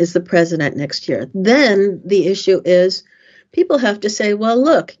Biden is the president next year. Then the issue is people have to say, well,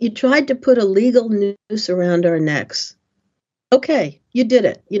 look, you tried to put a legal noose around our necks. Okay, you did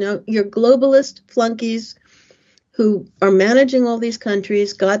it. You know, your globalist flunkies who are managing all these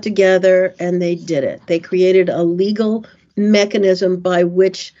countries got together and they did it. They created a legal mechanism by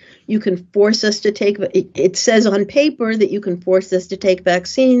which you can force us to take, it says on paper that you can force us to take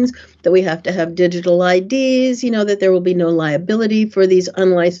vaccines, that we have to have digital IDs, you know, that there will be no liability for these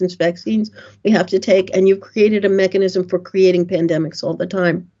unlicensed vaccines we have to take. And you've created a mechanism for creating pandemics all the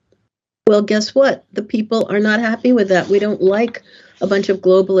time. Well, guess what? The people are not happy with that. We don't like a bunch of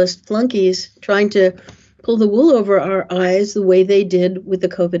globalist flunkies trying to pull the wool over our eyes the way they did with the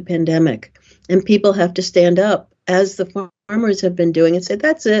COVID pandemic. And people have to stand up, as the farmers have been doing, and say,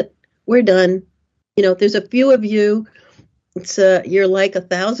 that's it. We're done. You know, if there's a few of you, it's you're like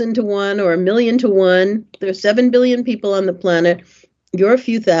 1,000 to 1 or 1,000,000 to 1. There's 7 billion people on the planet. You're a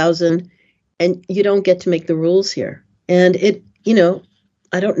few thousand, and you don't get to make the rules here. And it, you know,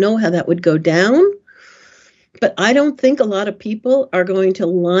 I don't know how that would go down, but I don't think a lot of people are going to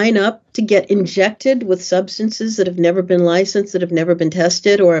line up to get injected with substances that have never been licensed, that have never been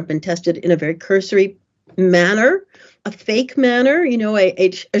tested, or have been tested in a very cursory manner, a fake manner, you know,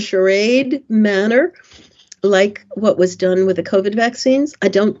 a charade manner, like what was done with the COVID vaccines. I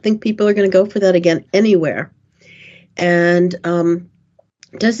don't think people are going to go for that again anywhere. And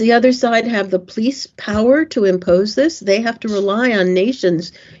does the other side have the police power to impose this? They have to rely on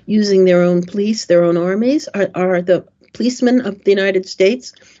nations using their own police, their own armies. Are the policemen of the United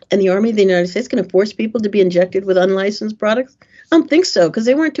States and the Army of the United States going to force people to be injected with unlicensed products? I don't think so, because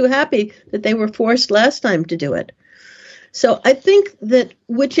they weren't too happy that they were forced last time to do it. So I think that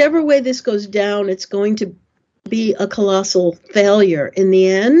whichever way this goes down, it's going to be a colossal failure in the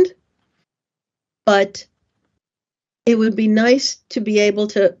end. But it would be nice to be able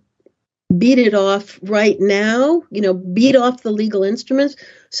to beat it off right now, beat off the legal instruments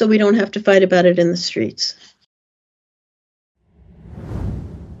so we don't have to fight about it in the streets.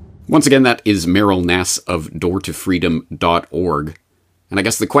 Once again, that is Meryl Nass of doortofreedom.org. And I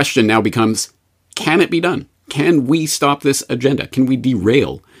guess the question now becomes, can it be done? Can we stop this agenda? Can we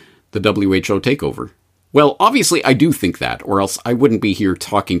derail the WHO takeover? Well, obviously I do think that, or else I wouldn't be here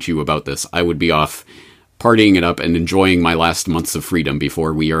talking to you about this. I would be off partying it up and enjoying my last months of freedom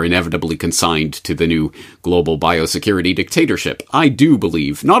before we are inevitably consigned to the new global biosecurity dictatorship. I do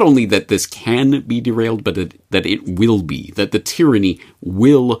believe not only that this can be derailed, but that it will be, that the tyranny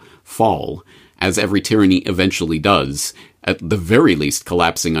will fall, as every tyranny eventually does, at the very least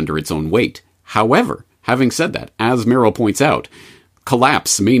collapsing under its own weight. However, having said that, as Meryl points out,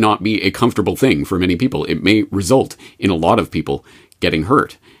 collapse may not be a comfortable thing for many people. It may result in a lot of people getting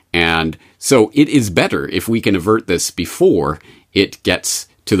hurt. And so it is better if we can avert this before it gets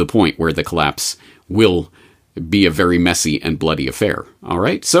to the point where the collapse will be a very messy and bloody affair. All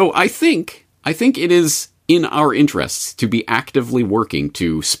right? So I think it is in our interests to be actively working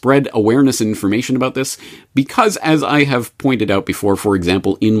to spread awareness and information about this, because as I have pointed out before, for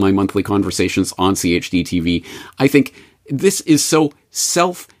example, in my monthly conversations on CHD TV, I think this is so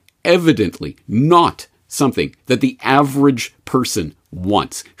self-evidently not something that the average person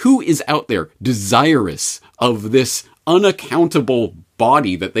wants. Who is out there desirous of this unaccountable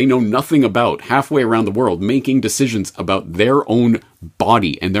body that they know nothing about halfway around the world making decisions about their own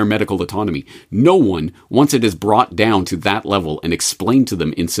body and their medical autonomy? No one, once it is brought down to that level and explained to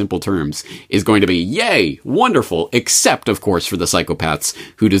them in simple terms, is going to be, yay, wonderful, except, of course, for the psychopaths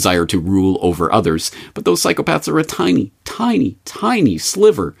who desire to rule over others. But those psychopaths are a tiny, tiny, tiny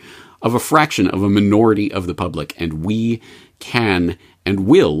sliver of a fraction of a minority of the public, and we can and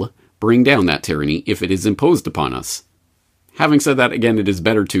will bring down that tyranny if it is imposed upon us. Having said that, again, it is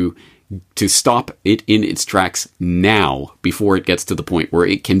better to stop it in its tracks now before it gets to the point where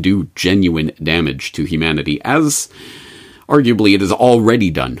it can do genuine damage to humanity, as arguably it has already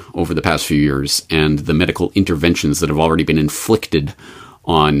done over the past few years, and the medical interventions that have already been inflicted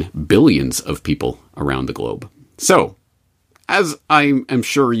on billions of people around the globe. So, as I am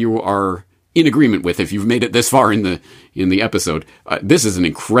sure you are in agreement with, if you've made it this far in the episode, this is an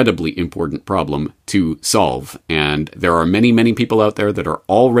incredibly important problem to solve, and there are many, many people out there that are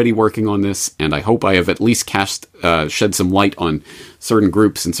already working on this, and I hope I have at least shed some light on certain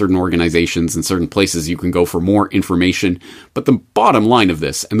groups and certain organizations and certain places you can go for more information. But the bottom line of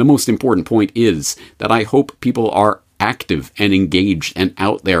this, and the most important point, is that I hope people are active and engaged and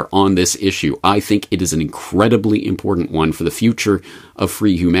out there on this issue. I think it is an incredibly important one for the future of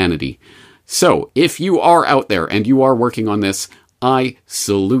free humanity. So, if you are out there and you are working on this, I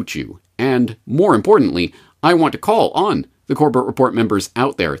salute you. And more importantly, I want to call on the Corbett Report members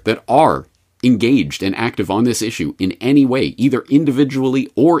out there that are engaged and active on this issue in any way, either individually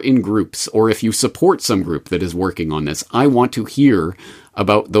or in groups, or if you support some group that is working on this, I want to hear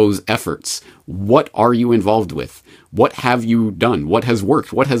about those efforts. What are you involved with? What have you done? What has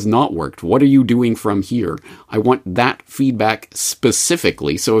worked? What has not worked? What are you doing from here? I want that feedback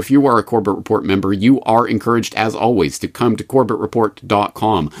specifically. So if you are a Corbett Report member, you are encouraged, as always, to come to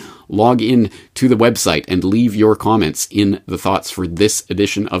corbettreport.com, log in to the website, and leave your comments in the thoughts for this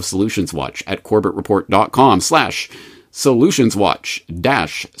edition of Solutions Watch at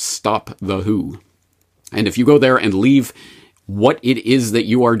corbettreport.com/solutionswatch-stop the WHO. And if you go there and leave what it is that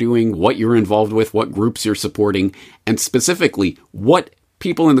you are doing, what you're involved with, what groups you're supporting, and specifically what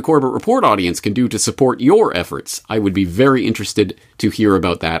people in the Corbett Report audience can do to support your efforts, I would be very interested to hear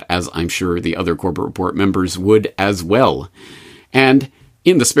about that, as I'm sure the other Corbett Report members would as well. And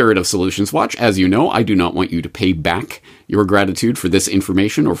in the spirit of Solutions Watch, as you know, I do not want you to pay back your gratitude for this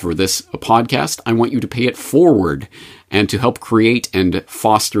information or for this podcast. I want you to pay it forward and to help create and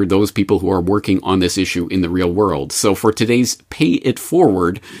foster those people who are working on this issue in the real world. So for today's Pay It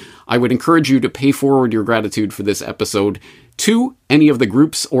Forward, I would encourage you to pay forward your gratitude for this episode to any of the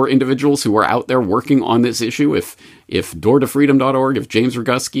groups or individuals who are out there working on this issue. If doortofreedom.org, if James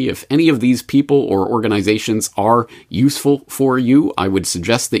Roguski, if any of these people or organizations are useful for you, I would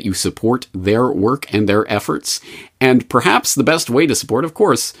suggest that you support their work and their efforts. And perhaps the best way to support, of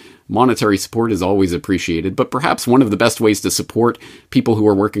course, monetary support is always appreciated, but perhaps one of the best ways to support people who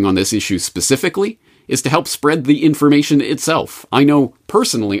are working on this issue specifically is to help spread the information itself. I know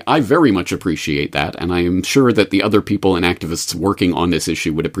personally I very much appreciate that, and I am sure that the other people and activists working on this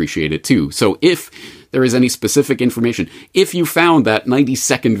issue would appreciate it too. So if there is any specific information. If you found that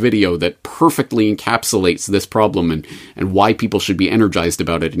 90-second video that perfectly encapsulates this problem and why people should be energized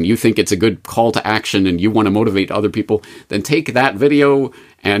about it, and you think it's a good call to action and you want to motivate other people, then take that video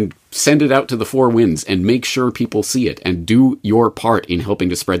and send it out to the four winds and make sure people see it and do your part in helping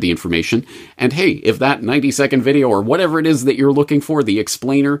to spread the information. And hey, if that 90-second video or whatever it is that you're looking for, the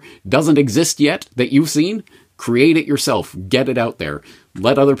explainer, doesn't exist yet that you've seen, create it yourself. Get it out there.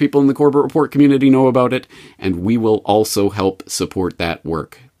 Let other people in the Corbett Report community know about it, and we will also help support that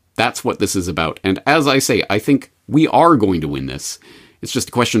work. That's what this is about. And as I say, I think we are going to win this. It's just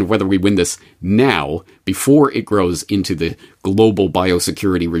a question of whether we win this now, before it grows into the global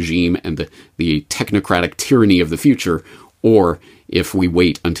biosecurity regime and the technocratic tyranny of the future, or if we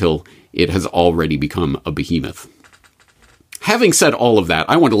wait until it has already become a behemoth. Having said all of that,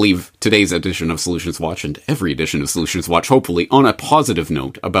 I want to leave today's edition of Solutions Watch, and every edition of Solutions Watch, hopefully, on a positive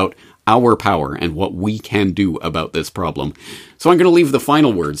note about our power and what we can do about this problem. So I'm going to leave the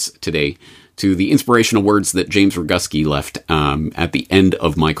final words today to the inspirational words that James Roguski left at the end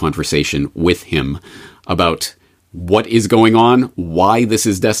of my conversation with him about what is going on, why this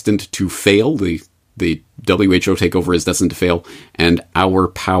is destined to fail, the WHO takeover is destined to fail, and our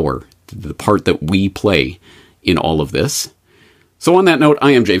power, the part that we play in all of this. So on that note,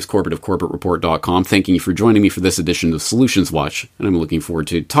 I am James Corbett of CorbettReport.com, thanking you for joining me for this edition of Solutions Watch, and I'm looking forward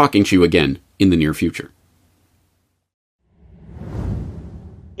to talking to you again in the near future.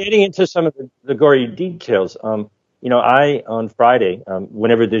 Getting into some of the gory details, I, on Friday,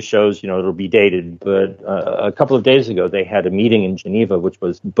 whenever this shows, it'll be dated, but a couple of days ago, they had a meeting in Geneva, which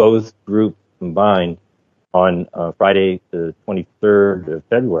was both groups combined on Friday, the 23rd of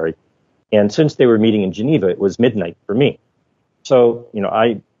February. And since they were meeting in Geneva, it was midnight for me. So,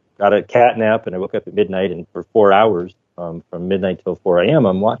 I got a cat nap and I woke up at midnight, and for 4 hours, from midnight till 4 a.m.,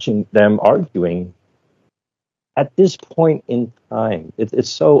 I'm watching them arguing. At this point in time, it's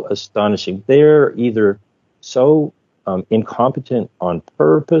so astonishing. They're either so incompetent on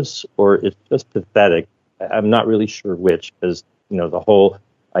purpose, or it's just pathetic. I'm not really sure which, because, the whole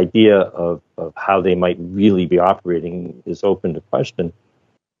idea of how they might really be operating is open to question.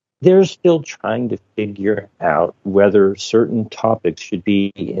 They're still trying to figure out whether certain topics should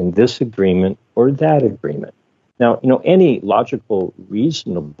be in this agreement or that agreement. Now, any logical,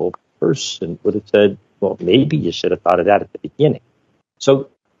 reasonable person would have said, well, maybe you should have thought of that at the beginning. So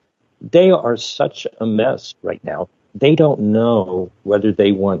they are such a mess right now. They don't know whether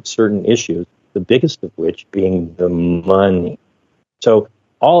they want certain issues, the biggest of which being the money. So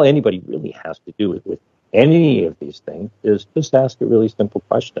all anybody really has to do with any of these things is just ask a really simple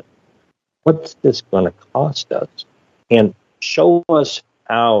question. What's this going to cost us? And show us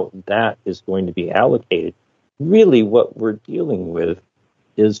how that is going to be allocated. Really what we're dealing with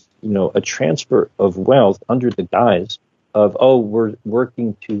is, a transfer of wealth under the guise of, we're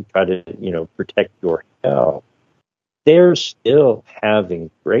working to try to, protect your health. They're still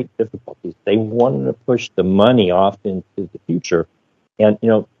having great difficulties. They want to push the money off into the future. And,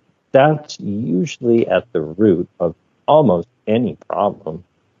 that's usually at the root of almost any problem.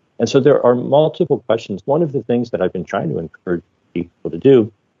 And so there are multiple questions. One of the things that I've been trying to encourage people to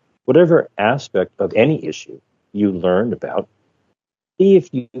do, whatever aspect of any issue you learned about, see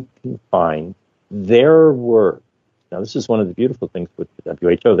if you can find their word. Now, this is one of the beautiful things with the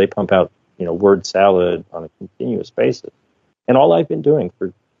WHO. They pump out, word salad on a continuous basis. And all I've been doing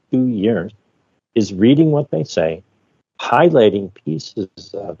for 2 years is reading what they say, highlighting pieces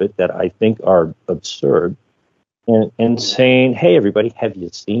of it that I think are absurd, and saying, hey, everybody, have you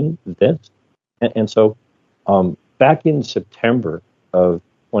seen this? And so back in September of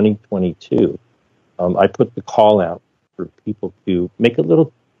 2022, I put the call out for people to make a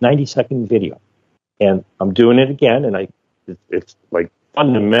little 90-second video. And I'm doing it again, and it's like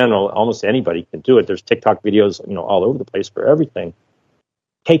fundamental. Almost anybody can do it. There's TikTok videos, all over the place for everything.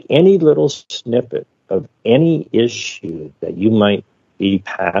 Take any little snippet of any issue that you might be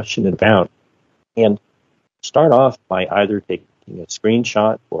passionate about, and start off by either taking a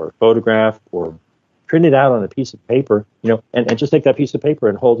screenshot or a photograph, or print it out on a piece of paper, and just take that piece of paper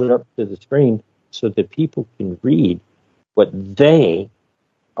and hold it up to the screen so that people can read what they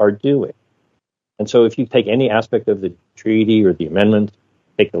are doing. And so if you take any aspect of the treaty or the amendment,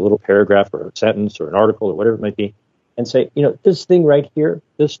 take a little paragraph or a sentence or an article or whatever it might be, and say, this thing right here,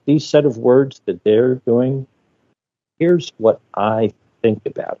 these set of words that they're doing, here's what I think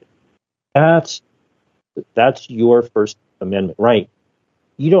about it. That's your First Amendment right.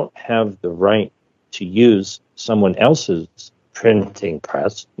 You don't have the right to use someone else's printing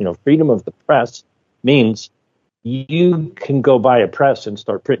press. Freedom of the press means you can go buy a press and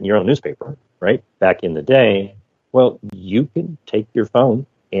start printing your own newspaper. right? Back in the day, well, you can take your phone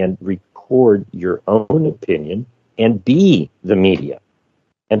and record your own opinion and be the media.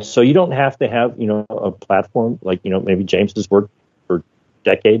 And so you don't have to have, a platform like, maybe James has worked for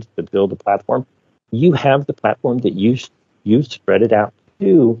decades to build a platform. You have the platform that you spread it out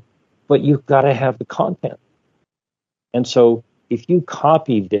to, but you've got to have the content. And so if you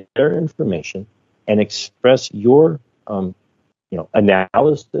copy their information and express your,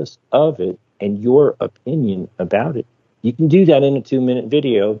 analysis of it and your opinion about it, you can do that in a 2-minute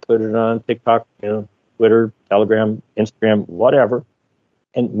video, put it on TikTok, Twitter, Telegram, Instagram, whatever.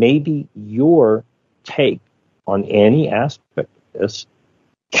 And maybe your take on any aspect of this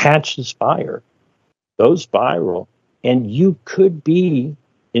catches fire, goes viral, and you could be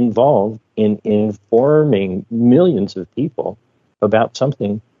involved in informing millions of people about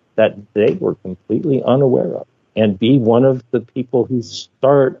something that they were completely unaware of, and be one of the people who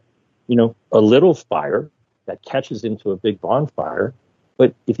start, a little fire that catches into a big bonfire.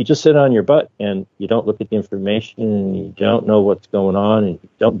 But if you just sit on your butt and you don't look at the information and you don't know what's going on and you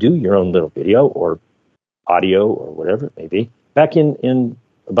don't do your own little video or audio or whatever it may be, back in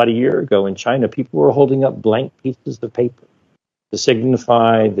about a year ago in China, people were holding up blank pieces of paper to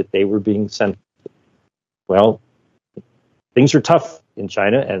signify that they were being censored. Well, things are tough in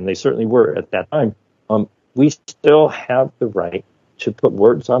China, and they certainly were at that time. We still have the right to put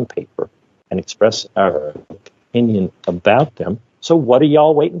words on paper and express our opinion about them. So what are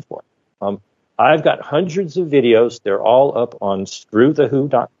y'all waiting for? I've got hundreds of videos. They're all up on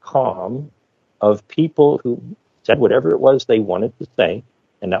screwthewho.com of people who said whatever it was they wanted to say.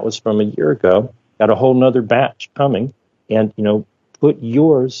 And that was from a year ago. Got a whole nother batch coming. And, put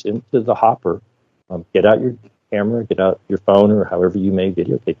yours into the hopper. Get out your camera, get out your phone, or however you may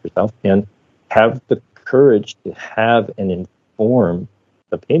videotape yourself, and have the courage to have an informed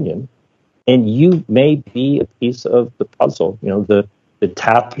opinion. And you may be a piece of the puzzle, the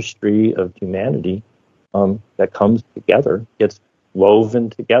tapestry of humanity that comes together, gets woven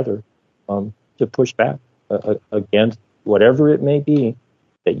together to push back against whatever it may be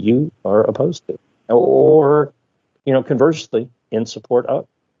that you are opposed to, or, conversely, in support of.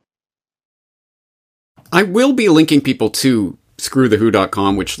 I will be linking people to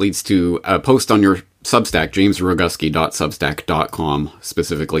screwthewho.com, which leads to a post on your Substack, jamesroguski.substack.com,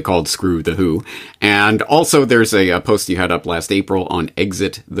 specifically called Screw the Who. And also there's a post you had up last April on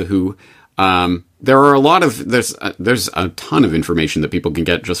Exit the Who. There are there's a ton of information that people can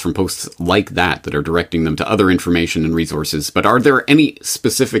get just from posts like that are directing them to other information and resources. But are there any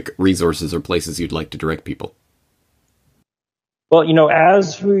specific resources or places you'd like to direct people? Well,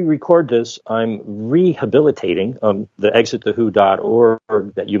 as we record this, I'm rehabilitating the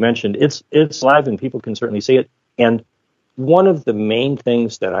exitthewho.org that you mentioned. It's live and people can certainly see it. And one of the main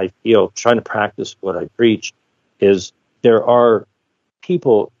things that I feel trying to practice what I preach is there are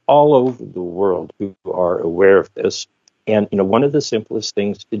people all over the world who are aware of this. And, one of the simplest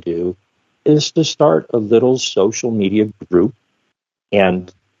things to do is to start a little social media group and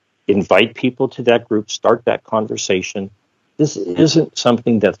invite people to that group, start that conversation. This isn't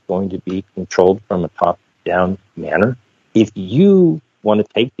something that's going to be controlled from a top-down manner. If you want to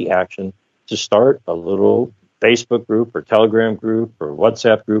take the action to start a little Facebook group or Telegram group or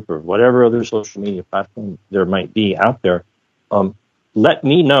WhatsApp group or whatever other social media platform there might be out there, let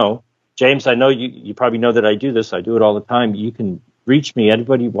me know. James, I know you probably know that I do this. I do it all the time. You can reach me.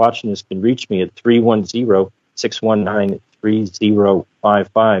 Anybody watching this can reach me at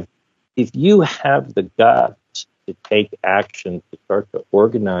 310-619-3055. If you have the guts to take action to start to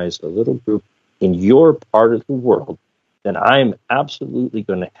organize a little group in your part of the world, then I'm absolutely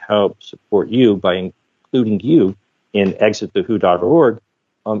going to help support you by including you in exitthewho.org,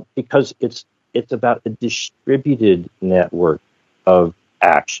 because it's about a distributed network of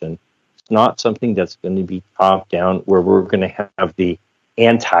action. It's not something that's going to be top down where we're going to have the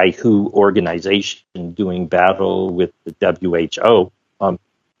anti-WHO organization doing battle with the WHO.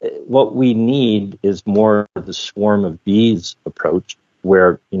 What we need is more of the swarm of bees approach,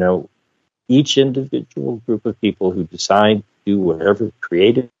 where, each individual group of people who decide to do whatever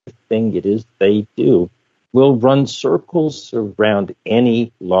creative thing it is they do will run circles around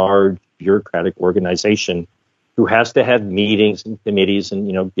any large bureaucratic organization who has to have meetings and committees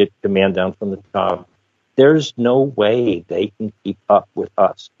and, get command down from the top. There's no way they can keep up with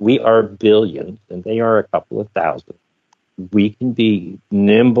us. We are billions and they are a couple of thousand. We can be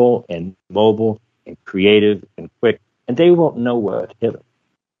nimble and mobile and creative and quick, and they won't know what hit them.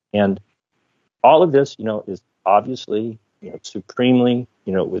 And all of this, is obviously, supremely,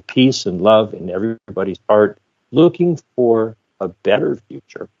 with peace and love in everybody's heart, looking for a better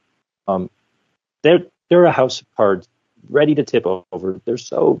future. they're a house of cards ready to tip over. They're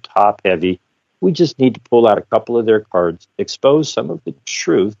so top heavy. We just need to pull out a couple of their cards, expose some of the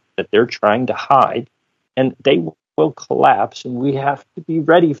truth that they're trying to hide, and they will collapse, and we have to be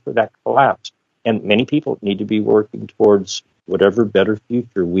ready for that collapse. And many people need to be working towards whatever better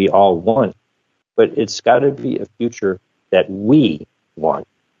future we all want. But it's got to be a future that we want,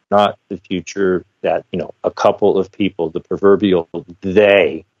 not the future that, a couple of people, the proverbial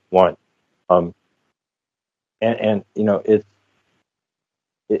they want.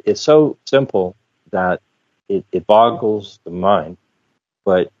 It's so simple that it boggles the mind,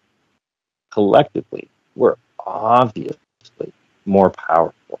 but collectively, we're obviously more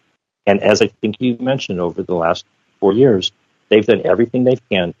powerful. And as I think you mentioned, over the last 4 years, they've done everything they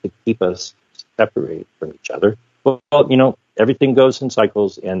can to keep us separated from each other. Well, everything goes in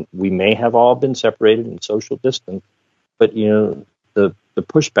cycles, and we may have all been separated in social distance, but, the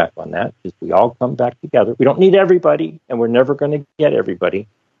pushback on that is we all come back together. We don't need everybody, and we're never going to get everybody.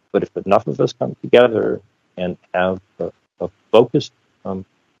 But if enough of us come together and have a focused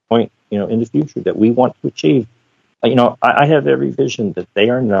point, in the future that we want to achieve, I have every vision that they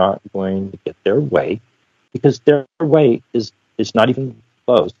are not going to get their way, because their way is not even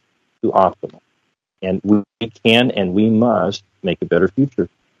close to optimal. And we can and we must make a better future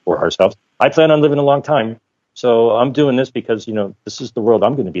for ourselves. I plan on living a long time, so I'm doing this because, this is the world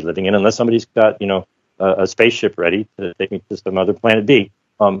I'm going to be living in, unless somebody's got, a spaceship ready to take me to some other planet B.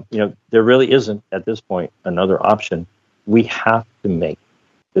 There really isn't, at this point, another option. We have to make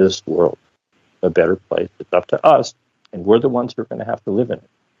this world a better place. It's up to us, and we're the ones who are going to have to live in it.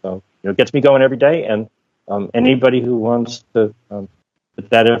 So, it gets me going every day, and anybody who wants to put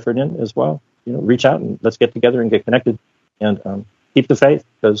that effort in as well, reach out and let's get together and get connected and keep the faith,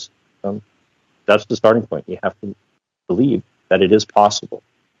 because that's the starting point. You have to believe that it is possible,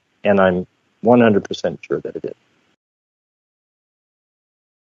 and I'm 100% sure that it is.